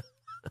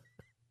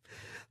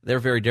 They're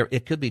very different.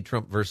 It could be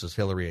Trump versus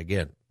Hillary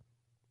again.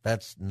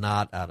 That's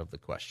not out of the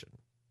question.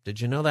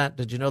 Did you know that?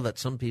 Did you know that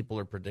some people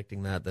are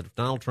predicting that if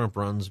Donald Trump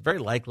runs, very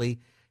likely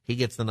he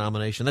gets the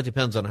nomination? That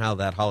depends on how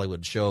that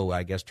Hollywood show,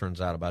 I guess,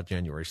 turns out about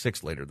January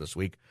 6th later this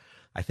week.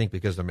 I think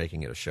because they're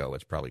making it a show,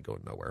 it's probably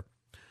going nowhere.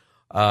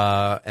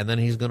 And then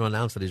he's going to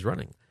announce that he's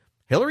running.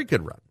 Hillary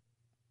could run.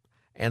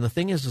 And the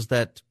thing is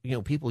that,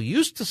 people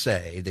used to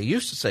say,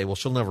 well,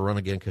 she'll never run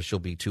again because she'll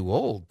be too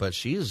old. But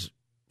she's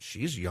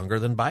younger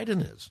than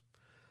Biden is.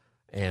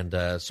 And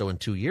so in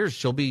 2 years,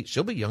 she'll be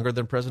younger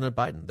than President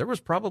Biden. There was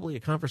probably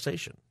a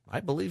conversation. I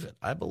believe it.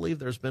 I believe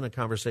there's been a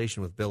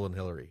conversation with Bill and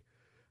Hillary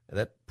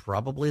that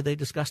probably they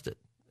discussed it.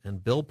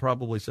 And Bill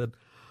probably said,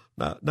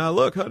 now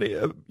look, honey,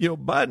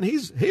 Biden,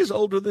 he's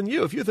older than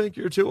you. If you think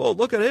you're too old,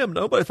 look at him.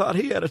 Nobody thought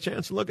he had a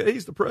chance. And look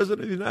he's the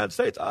president of the United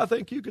States. I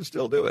think you can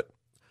still do it.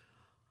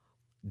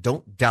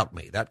 Don't doubt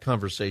me. That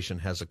conversation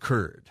has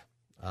occurred.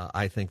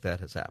 I think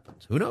that has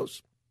happened. Who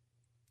knows?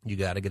 You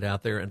got to get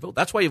out there and vote.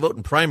 That's why you vote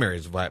in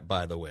primaries,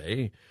 by the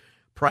way.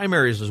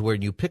 Primaries is where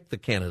you pick the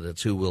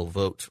candidates who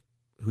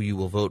you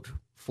will vote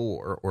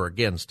for or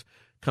against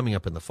coming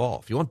up in the fall.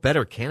 If you want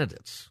better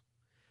candidates,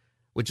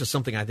 which is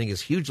something I think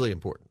is hugely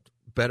important,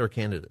 better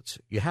candidates,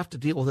 you have to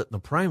deal with it in the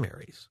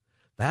primaries.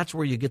 That's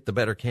where you get the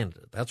better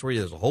candidate. That's where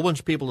there's a whole bunch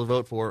of people to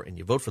vote for, and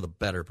you vote for the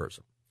better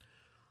person.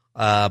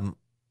 Number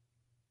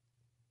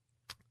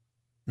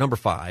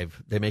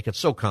 5, they make it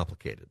so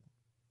complicated.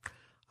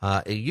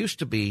 It used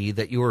to be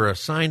that you were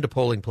assigned a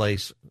polling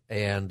place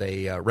and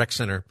a rec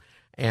center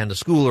and a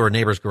school or a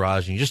neighbor's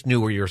garage, and you just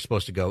knew where you were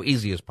supposed to go,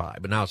 easy as pie.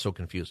 But now it's so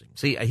confusing.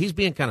 See, he's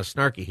being kind of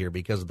snarky here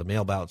because of the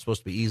mail ballot. It's supposed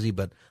to be easy,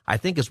 but I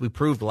think as we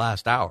proved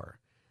last hour,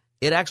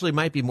 it actually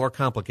might be more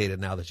complicated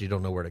now that you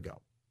don't know where to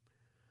go.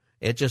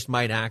 It just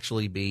might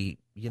actually be,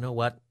 you know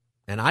what?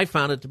 And I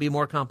found it to be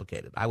more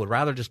complicated. I would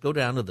rather just go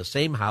down to the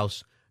same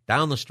house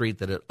down the street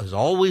that it has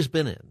always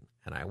been in,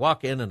 and I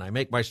walk in and I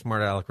make my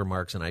smart aleck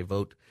remarks and I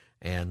vote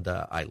and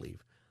I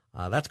leave.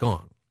 That's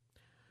gone.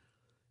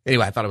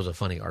 Anyway, I thought it was a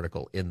funny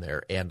article in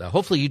there, and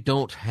hopefully you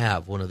don't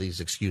have one of these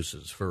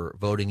excuses for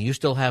voting. You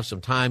still have some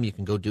time. You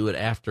can go do it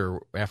after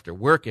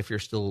work if you're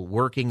still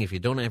working. If you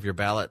don't have your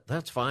ballot,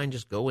 that's fine.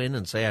 Just go in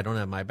and say, I don't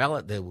have my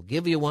ballot. They will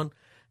give you one,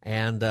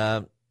 and,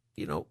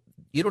 you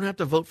don't have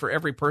to vote for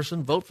every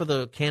person. Vote for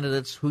the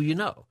candidates who you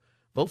know.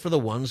 Vote for the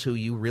ones who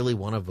you really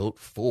want to vote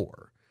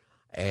for,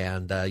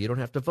 and you don't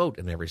have to vote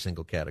in every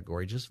single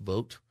category. Just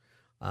vote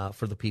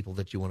for the people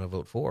that you want to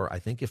vote for. I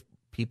think if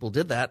people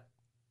did that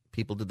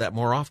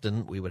more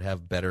often, we would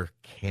have better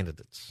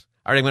candidates.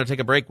 All right, I'm going to take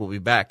a break. We'll be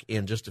back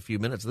in just a few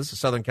minutes. This is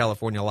Southern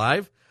California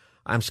Live.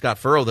 I'm Scott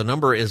Furrow. The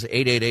number is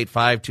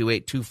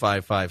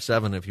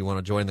 888-528-2557 if you want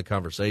to join the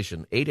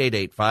conversation.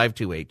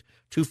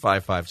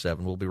 888-528-2557.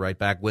 We'll be right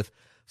back with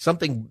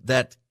something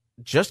that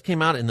just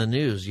came out in the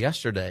news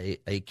yesterday,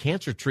 a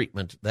cancer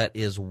treatment that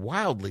is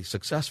wildly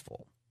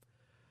successful.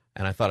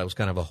 And I thought it was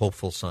kind of a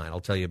hopeful sign.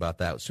 I'll tell you about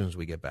that as soon as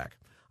we get back.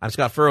 I'm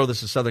Scott Furrow.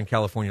 This is Southern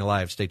California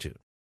Live. Stay tuned.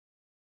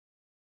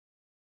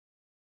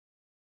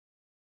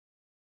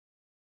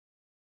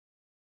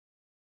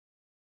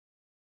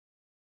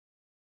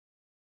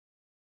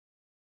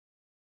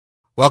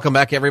 Welcome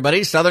back,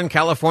 everybody. Southern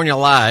California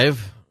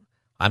Live.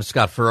 I'm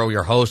Scott Furrow,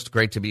 your host.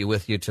 Great to be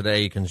with you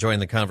today. You can join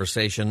the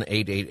conversation.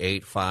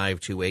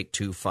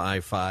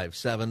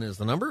 888-528-2557 is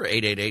the number.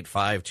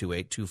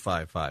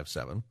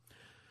 888-528-2557.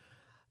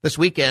 This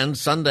weekend,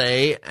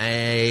 Sunday,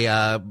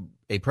 a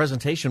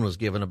presentation was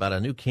given about a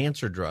new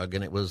cancer drug,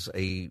 and it was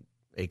a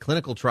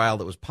clinical trial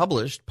that was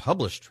published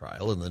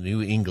trial in the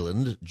New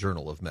England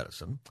Journal of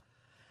Medicine.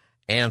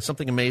 And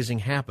something amazing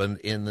happened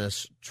in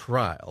this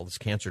trial, this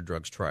cancer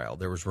drugs trial.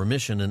 There was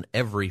remission in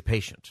every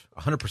patient,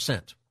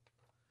 100%.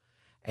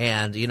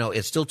 And,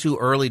 it's still too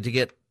early to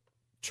get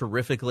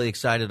terrifically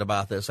excited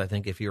about this. I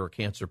think if you're a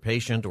cancer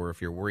patient or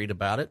if you're worried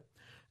about it,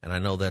 and I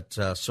know that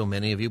so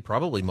many of you,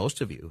 probably most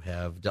of you,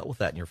 have dealt with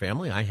that in your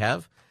family. I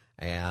have.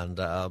 And,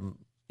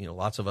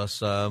 lots of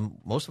us,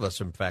 most of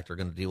us, in fact, are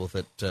going to deal with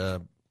it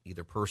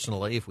either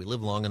personally if we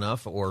live long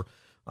enough or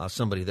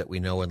somebody that we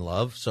know and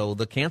love. So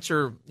the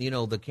cancer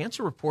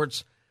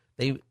reports,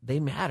 they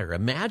matter.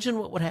 Imagine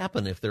what would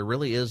happen if there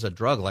really is a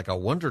drug, like a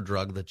wonder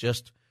drug, that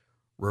just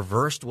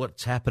reversed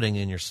what's happening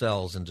in your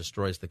cells and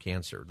destroys the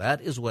cancer.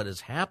 That is what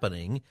is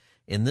happening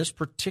in this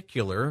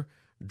particular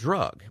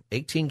drug.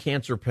 18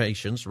 cancer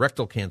patients,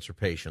 rectal cancer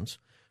patients,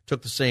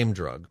 took the same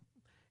drug,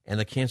 and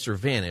the cancer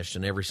vanished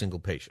in every single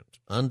patient.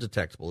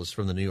 Undetectable. This is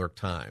from the New York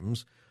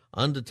Times.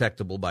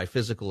 Undetectable by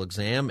physical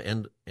exam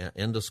and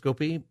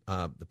endoscopy,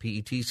 the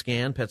PET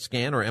scan, PET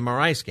scan, or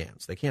MRI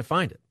scans. They can't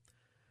find it.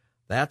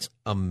 That's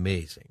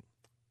amazing.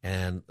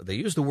 And they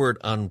use the word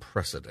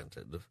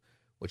unprecedented,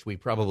 which we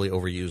probably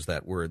overuse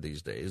that word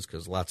these days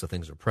because lots of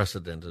things are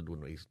precedented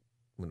when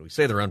we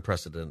say they're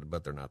unprecedented,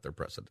 but they're not. They're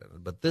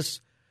precedented. But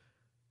this,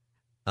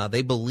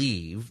 they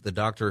believe,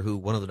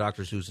 one of the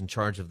doctors who's in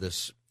charge of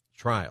this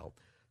trial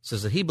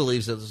says that he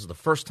believes that this is the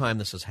first time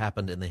this has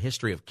happened in the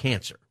history of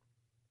cancer.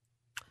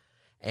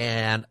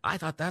 And I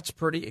thought that's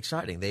pretty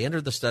exciting. They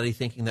entered the study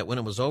thinking that when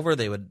it was over,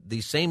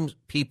 these same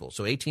people,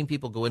 so 18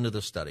 people go into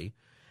the study,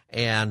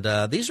 and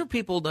these are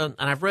people, and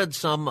I've read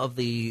some of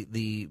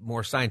the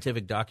more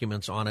scientific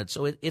documents on it,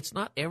 so it's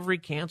not every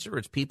cancer.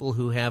 It's people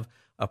who have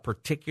a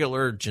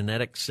particular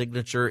genetic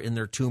signature in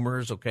their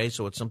tumors, okay?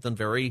 So it's something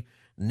very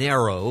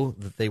narrow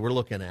that they were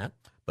looking at,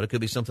 but it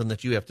could be something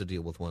that you have to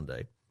deal with one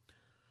day.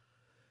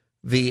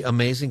 The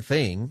amazing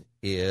thing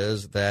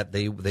is that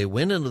they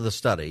went into the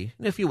study,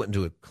 and if you went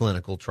into a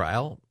clinical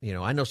trial,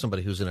 I know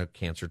somebody who's in a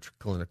cancer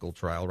clinical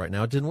trial right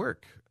now. It didn't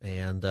work,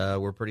 and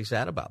we're pretty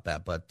sad about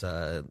that.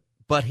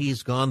 But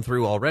he's gone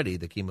through already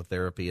the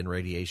chemotherapy and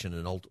radiation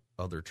and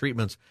other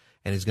treatments,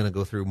 and he's going to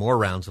go through more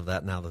rounds of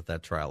that now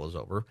that trial is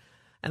over.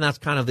 And that's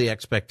kind of the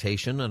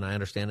expectation, and I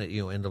understand that,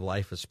 end of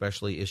life,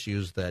 especially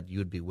issues that you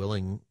would be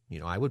willing,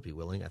 I would be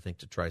willing, I think,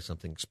 to try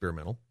something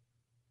experimental.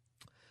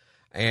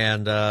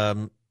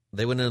 And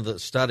they went into the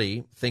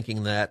study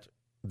thinking that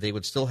they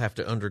would still have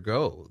to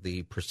undergo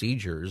the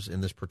procedures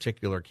in this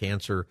particular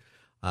cancer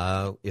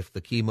if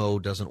the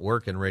chemo doesn't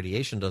work and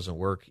radiation doesn't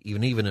work.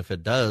 Even if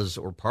it does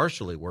or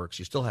partially works,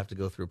 you still have to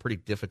go through a pretty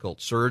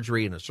difficult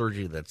surgery, and a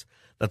surgery that's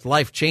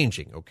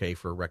life-changing, okay,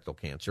 for rectal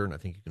cancer, and I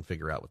think you can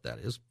figure out what that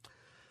is.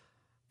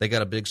 They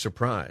got a big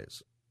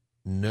surprise.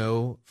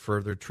 No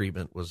further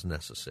treatment was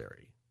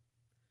necessary.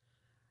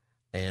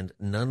 And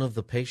none of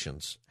the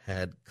patients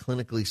had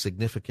clinically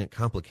significant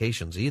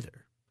complications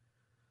either.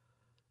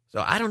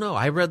 So I don't know.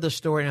 I read this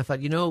story and I thought,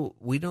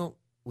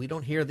 we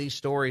don't hear these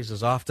stories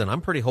as often.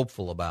 I'm pretty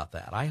hopeful about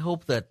that. I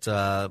hope that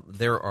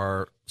there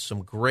are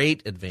some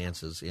great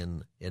advances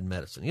in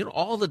medicine.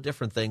 All the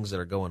different things that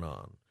are going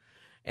on.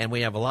 And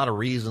we have a lot of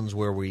reasons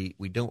where we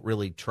don't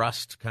really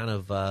trust kind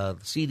of the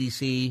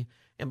CDC.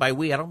 And by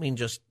we, I don't mean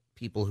just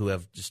people who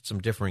have just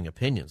some differing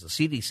opinions. The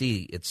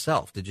CDC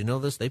itself, did you know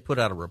this? They put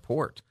out a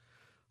report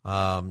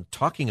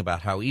talking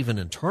about how even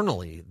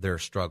internally they're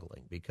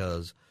struggling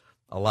because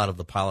a lot of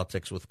the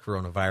politics with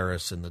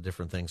coronavirus and the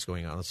different things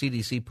going on. The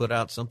CDC put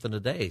out something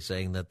today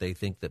saying that they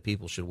think that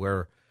people should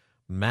wear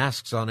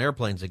masks on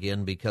airplanes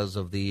again because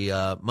of the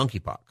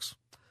monkeypox.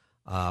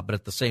 But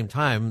at the same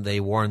time, they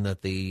warn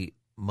that the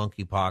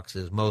monkeypox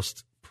is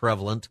most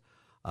prevalent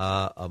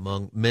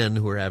among men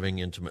who are having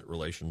intimate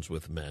relations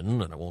with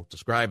men, and I won't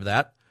describe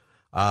that.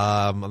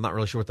 I'm not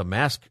really sure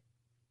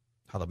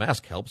how the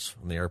mask helps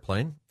on the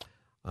airplane.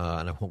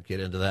 And I won't get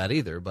into that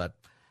either. But,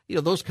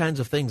 those kinds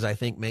of things I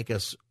think make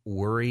us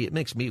worry. It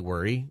makes me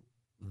worry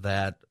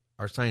that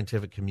our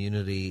scientific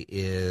community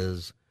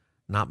is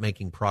not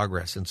making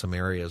progress in some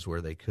areas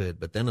where they could.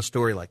 But then a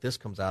story like this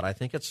comes out. I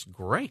think it's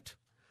great.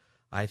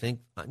 I think,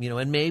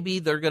 and maybe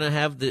they're going to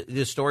have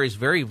the stories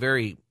very,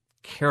 very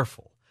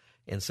careful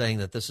in saying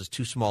that this is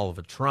too small of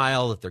a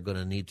trial, that they're going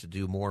to need to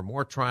do more and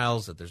more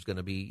trials, that there's going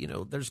to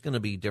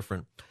be,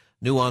 different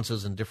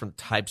nuances and different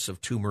types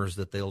of tumors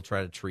that they'll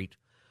try to treat.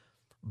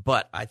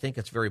 But I think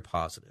it's very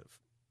positive.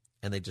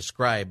 And they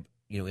describe,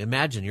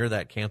 imagine you're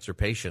that cancer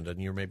patient and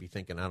you're maybe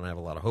thinking, I don't have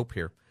a lot of hope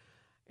here.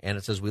 And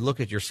it says, we look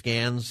at your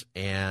scans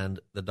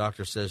and the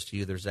doctor says to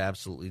you, there's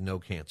absolutely no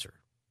cancer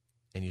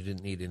and you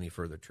didn't need any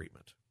further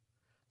treatment.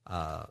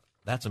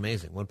 That's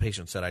amazing. One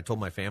patient said, I told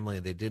my family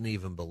and they didn't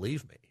even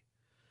believe me.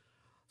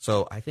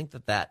 So I think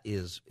that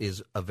is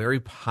a very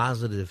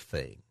positive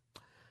thing.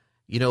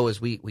 As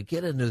we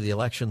get into the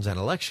elections and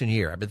election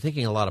year, I've been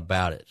thinking a lot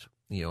about it.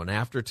 And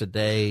after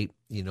today,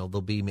 there'll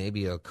be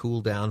maybe a cool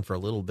down for a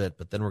little bit,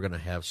 but then we're going to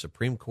have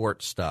Supreme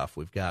Court stuff.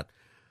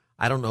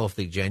 I don't know if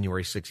the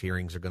January 6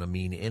 hearings are going to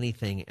mean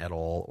anything at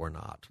all or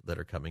not that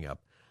are coming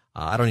up.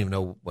 I don't even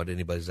know what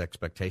anybody's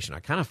expectation.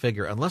 I kind of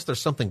figure unless there's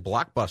something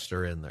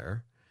blockbuster in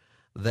there,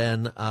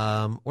 then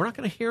we're not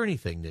going to hear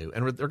anything new.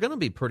 And they're going to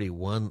be pretty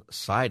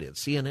one-sided.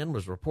 CNN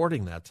was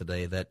reporting that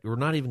today, that we're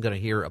not even going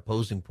to hear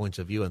opposing points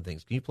of view on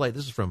things. Can you play?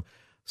 This is from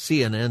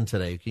CNN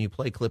today. Can you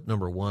play clip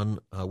number 1,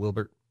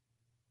 Wilbert?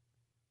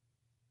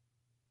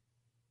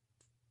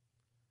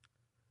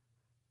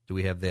 Do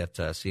we have that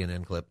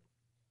CNN clip?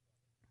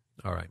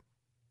 All right.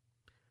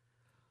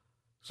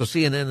 So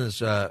CNN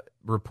is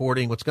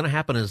reporting what's going to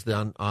happen is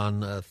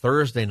on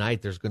Thursday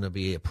night there's going to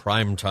be a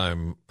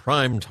primetime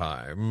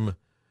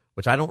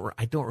which I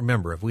don't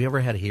remember. Have we ever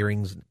had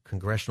hearings,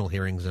 congressional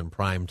hearings in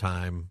prime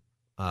time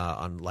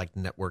on like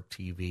network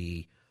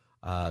TV?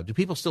 Do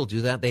people still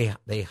do that?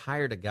 They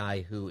hired a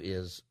guy who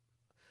is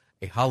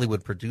a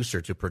Hollywood producer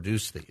to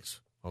produce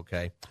these.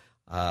 Okay,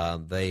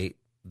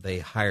 they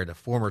hired a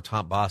former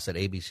top boss at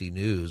ABC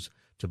News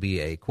to be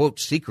a quote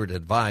secret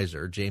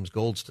advisor, James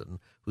Goldston,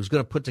 who's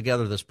going to put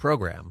together this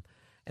program.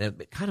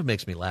 And it kind of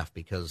makes me laugh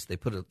because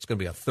it's going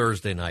to be a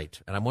Thursday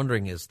night. And I'm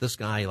wondering, is this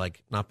guy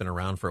like not been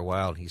around for a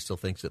while and he still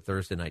thinks that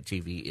Thursday night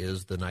TV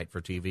is the night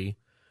for TV?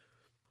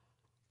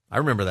 I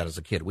remember that as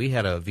a kid. We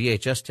had a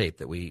VHS tape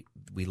that we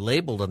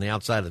labeled on the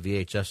outside of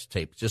the VHS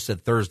tape, just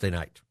said Thursday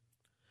night.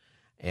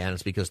 And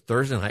it's because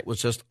Thursday night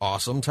was just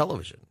awesome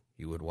television.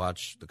 You would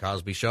watch The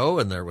Cosby Show,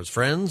 and there was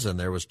Friends, and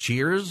there was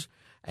Cheers,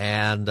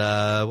 and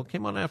what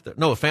came on after?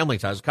 No, Family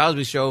Ties.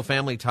 Cosby Show,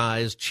 Family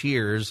Ties,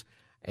 Cheers,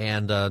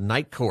 and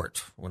Night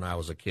Court when I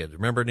was a kid.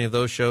 Remember any of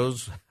those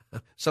shows?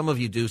 Some of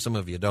you do, some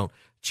of you don't.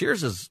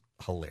 Cheers is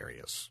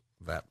hilarious,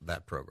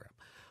 that program.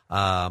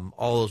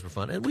 All those were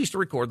fun, and we used to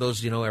record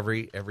those,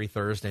 every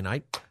Thursday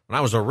night. When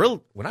I was a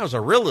real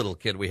little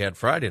kid, we had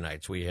Friday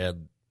nights. We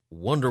had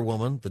Wonder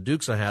Woman, The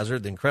Dukes of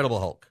Hazzard, The Incredible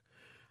Hulk,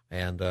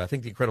 and I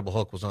think The Incredible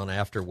Hulk was on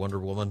after Wonder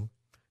Woman,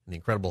 and The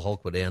Incredible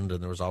Hulk would end,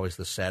 and there was always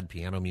this sad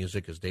piano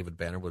music as David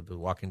Banner would be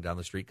walking down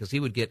the street because he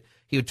would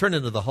turn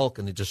into the Hulk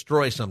and he'd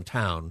destroy some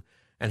town,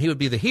 and he would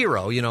be the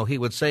hero. He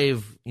would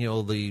save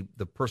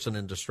the person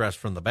in distress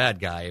from the bad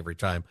guy every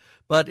time.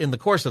 But in the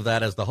course of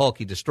that, as the Hulk,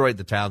 he destroyed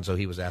the town, so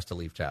he was asked to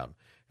leave town.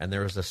 And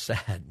there was a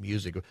sad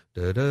music,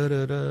 da da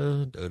da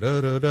da da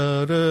da da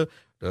da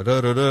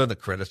da. The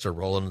credits are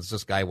rolling. It's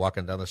this guy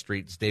walking down the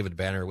street. It's David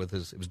Banner it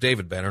was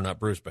David Banner, not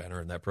Bruce Banner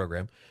in that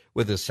program,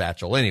 with his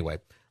satchel. Anyway,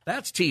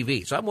 that's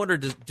TV. So I'm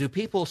wondering, do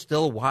people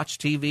still watch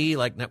TV,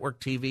 like network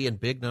TV in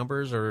big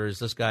numbers, or is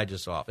this guy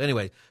just off?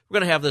 Anyway, we're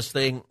going to have this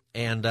thing,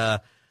 and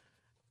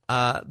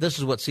this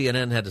is what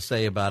CNN had to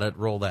say about it.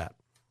 Roll that.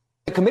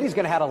 The committee's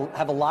going to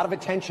have a lot of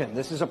attention.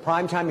 This is a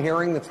primetime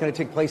hearing that's going to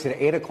take place at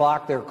 8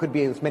 o'clock. There could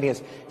be as many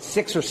as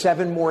 6 or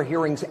 7 more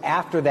hearings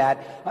after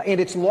that. And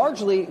it's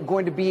largely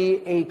going to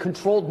be a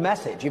controlled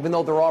message. Even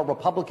though there are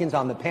Republicans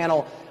on the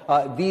panel,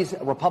 these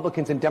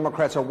Republicans and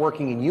Democrats are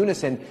working in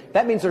unison.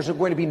 That means there's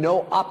going to be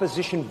no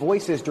opposition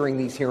voices during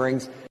these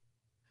hearings.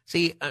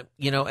 See,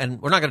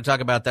 and we're not going to talk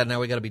about that now.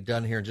 We got to be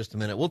done here in just a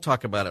minute. We'll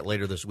talk about it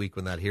later this week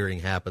when that hearing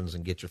happens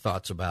and get your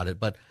thoughts about it.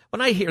 But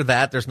when I hear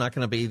that, there's not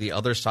going to be the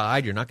other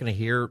side. You're not going to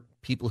hear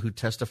people who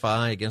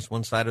testify against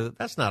one side of it.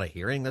 That's not a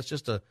hearing. That's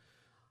just a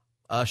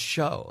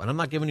show. And I'm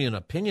not giving you an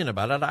opinion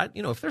about it.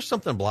 If there's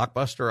something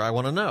blockbuster, I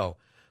want to know.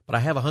 But I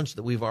have a hunch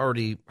that we've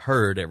already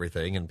heard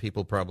everything, and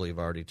people probably have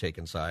already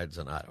taken sides,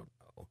 and I don't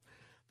know.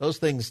 Those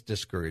things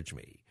discourage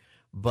me.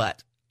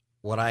 But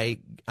what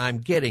I'm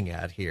getting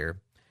at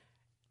here,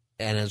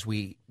 and as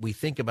we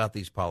think about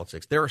these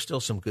politics, there are still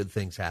some good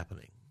things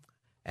happening.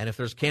 And if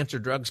there's cancer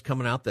drugs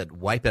coming out that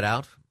wipe it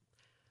out,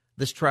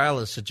 this trial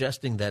is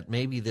suggesting that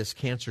maybe this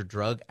cancer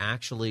drug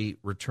actually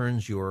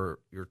returns your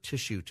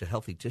tissue to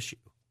healthy tissue.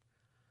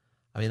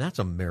 I mean, that's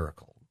a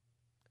miracle.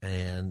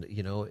 And,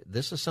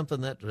 this is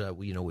something that,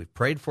 we've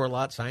prayed for a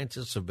lot.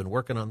 Scientists have been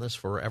working on this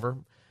forever.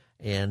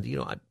 And,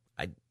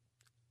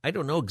 I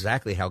don't know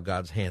exactly how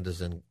God's hand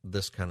is in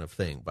this kind of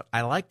thing, but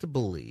I like to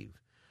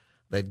believe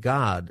that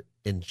God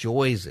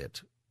enjoys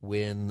it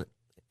when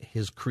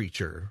his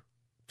creature,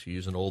 to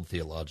use an old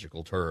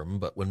theological term,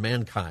 but when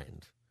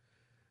mankind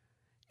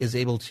is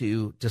able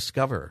to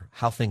discover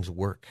how things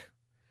work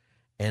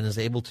and is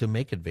able to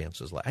make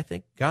advances. I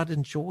think God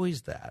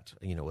enjoys that,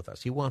 with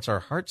us. He wants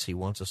our hearts. He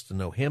wants us to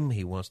know him.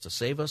 He wants to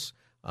save us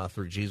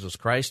through Jesus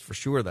Christ. For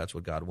sure, that's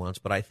what God wants.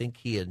 But I think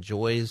he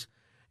enjoys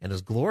and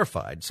is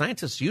glorified.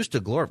 Scientists used to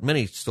glorify,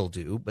 many still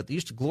do, but they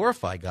used to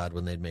glorify God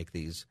when they'd make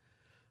these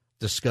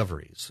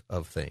discoveries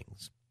of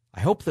things. I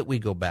hope that we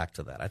go back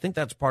to that. I think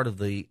that's part of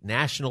the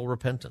national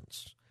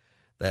repentance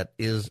that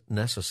is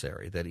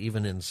necessary, that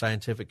even in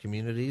scientific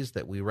communities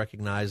that we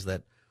recognize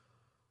that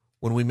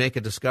when we make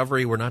a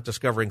discovery, we're not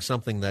discovering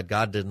something that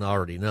God didn't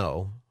already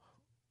know.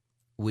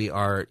 We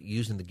are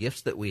using the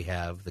gifts that we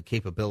have, the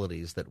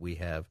capabilities that we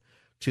have,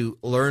 to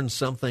learn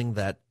something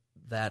that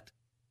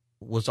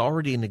was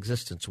already in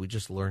existence. We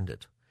just learned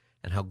it.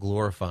 And how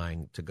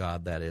glorifying to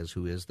God that is,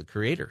 who is the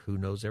creator, who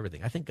knows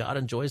everything. I think God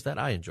enjoys that.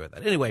 I enjoy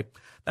that. Anyway,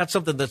 that's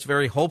something that's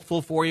very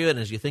hopeful for you. And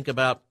as you think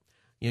about,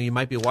 you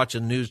might be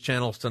watching news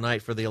channels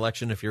tonight for the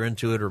election if you're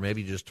into it, or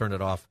maybe you just turn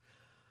it off.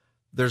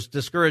 There's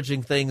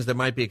discouraging things. There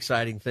might be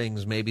exciting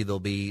things. Maybe there'll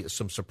be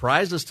some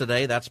surprises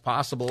today. That's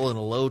possible in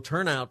a low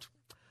turnout.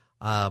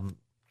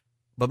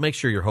 But make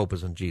sure your hope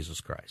is in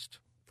Jesus Christ.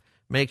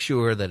 Make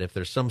sure that if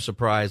there's some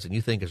surprise and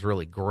you think is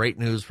really great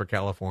news for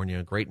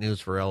California, great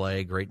news for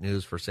L.A., great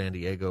news for San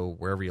Diego,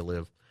 wherever you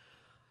live,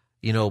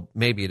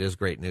 maybe it is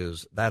great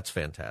news. That's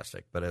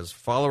fantastic. But as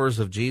followers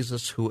of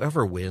Jesus,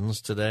 whoever wins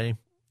today,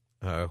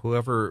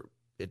 whoever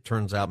it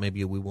turns out,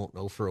 maybe we won't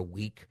know for a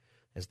week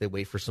as they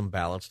wait for some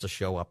ballots to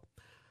show up.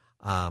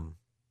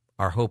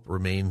 Our hope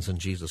remains in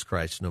Jesus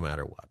Christ no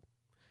matter what.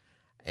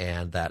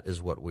 And that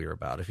is what we're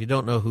about. If you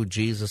don't know who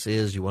Jesus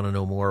is, you want to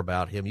know more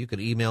about him, you could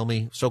email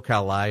me,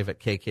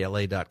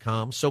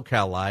 SoCalLive@KKLA.com.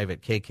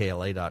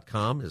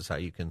 SoCalLive@KKLA.com is how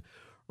you can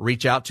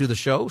reach out to the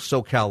show,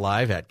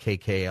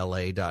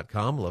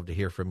 SoCalLive@KKLA.com. Love to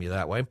hear from you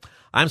that way.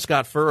 I'm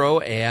Scott Furrow,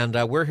 and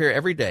we're here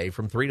every day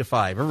from 3 to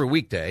 5, every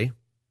weekday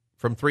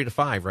from 3 to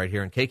 5 right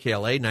here in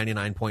KKLA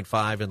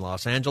 99.5 in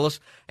Los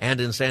Angeles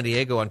and in San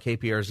Diego on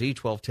KPRZ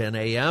 1210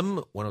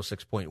 AM,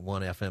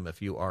 106.1 FM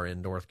if you are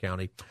in North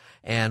County.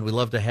 And we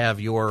love to have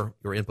your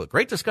input.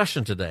 Great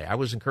discussion today. I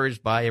was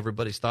encouraged by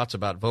everybody's thoughts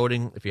about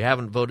voting. If you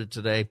haven't voted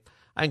today,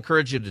 I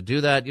encourage you to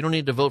do that. You don't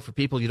need to vote for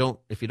people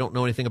if you don't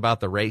know anything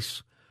about the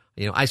race.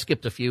 I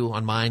skipped a few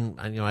on mine.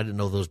 I didn't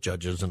know those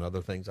judges and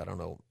other things. I don't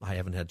know. I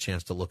haven't had a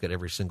chance to look at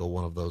every single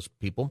one of those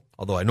people,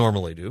 although I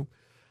normally do.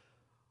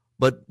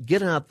 But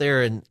get out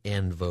there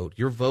and vote.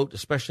 Your vote,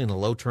 especially in a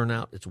low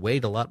turnout, it's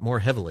weighed a lot more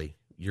heavily.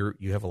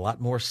 You have a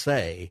lot more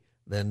say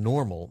than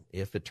normal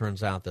if it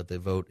turns out that the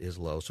vote is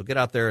low. So get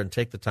out there and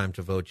take the time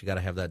to vote. You got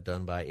to have that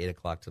done by 8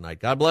 o'clock tonight.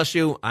 God bless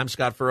you. I'm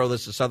Scott Furrow.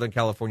 This is Southern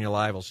California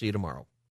Live. I'll see you tomorrow.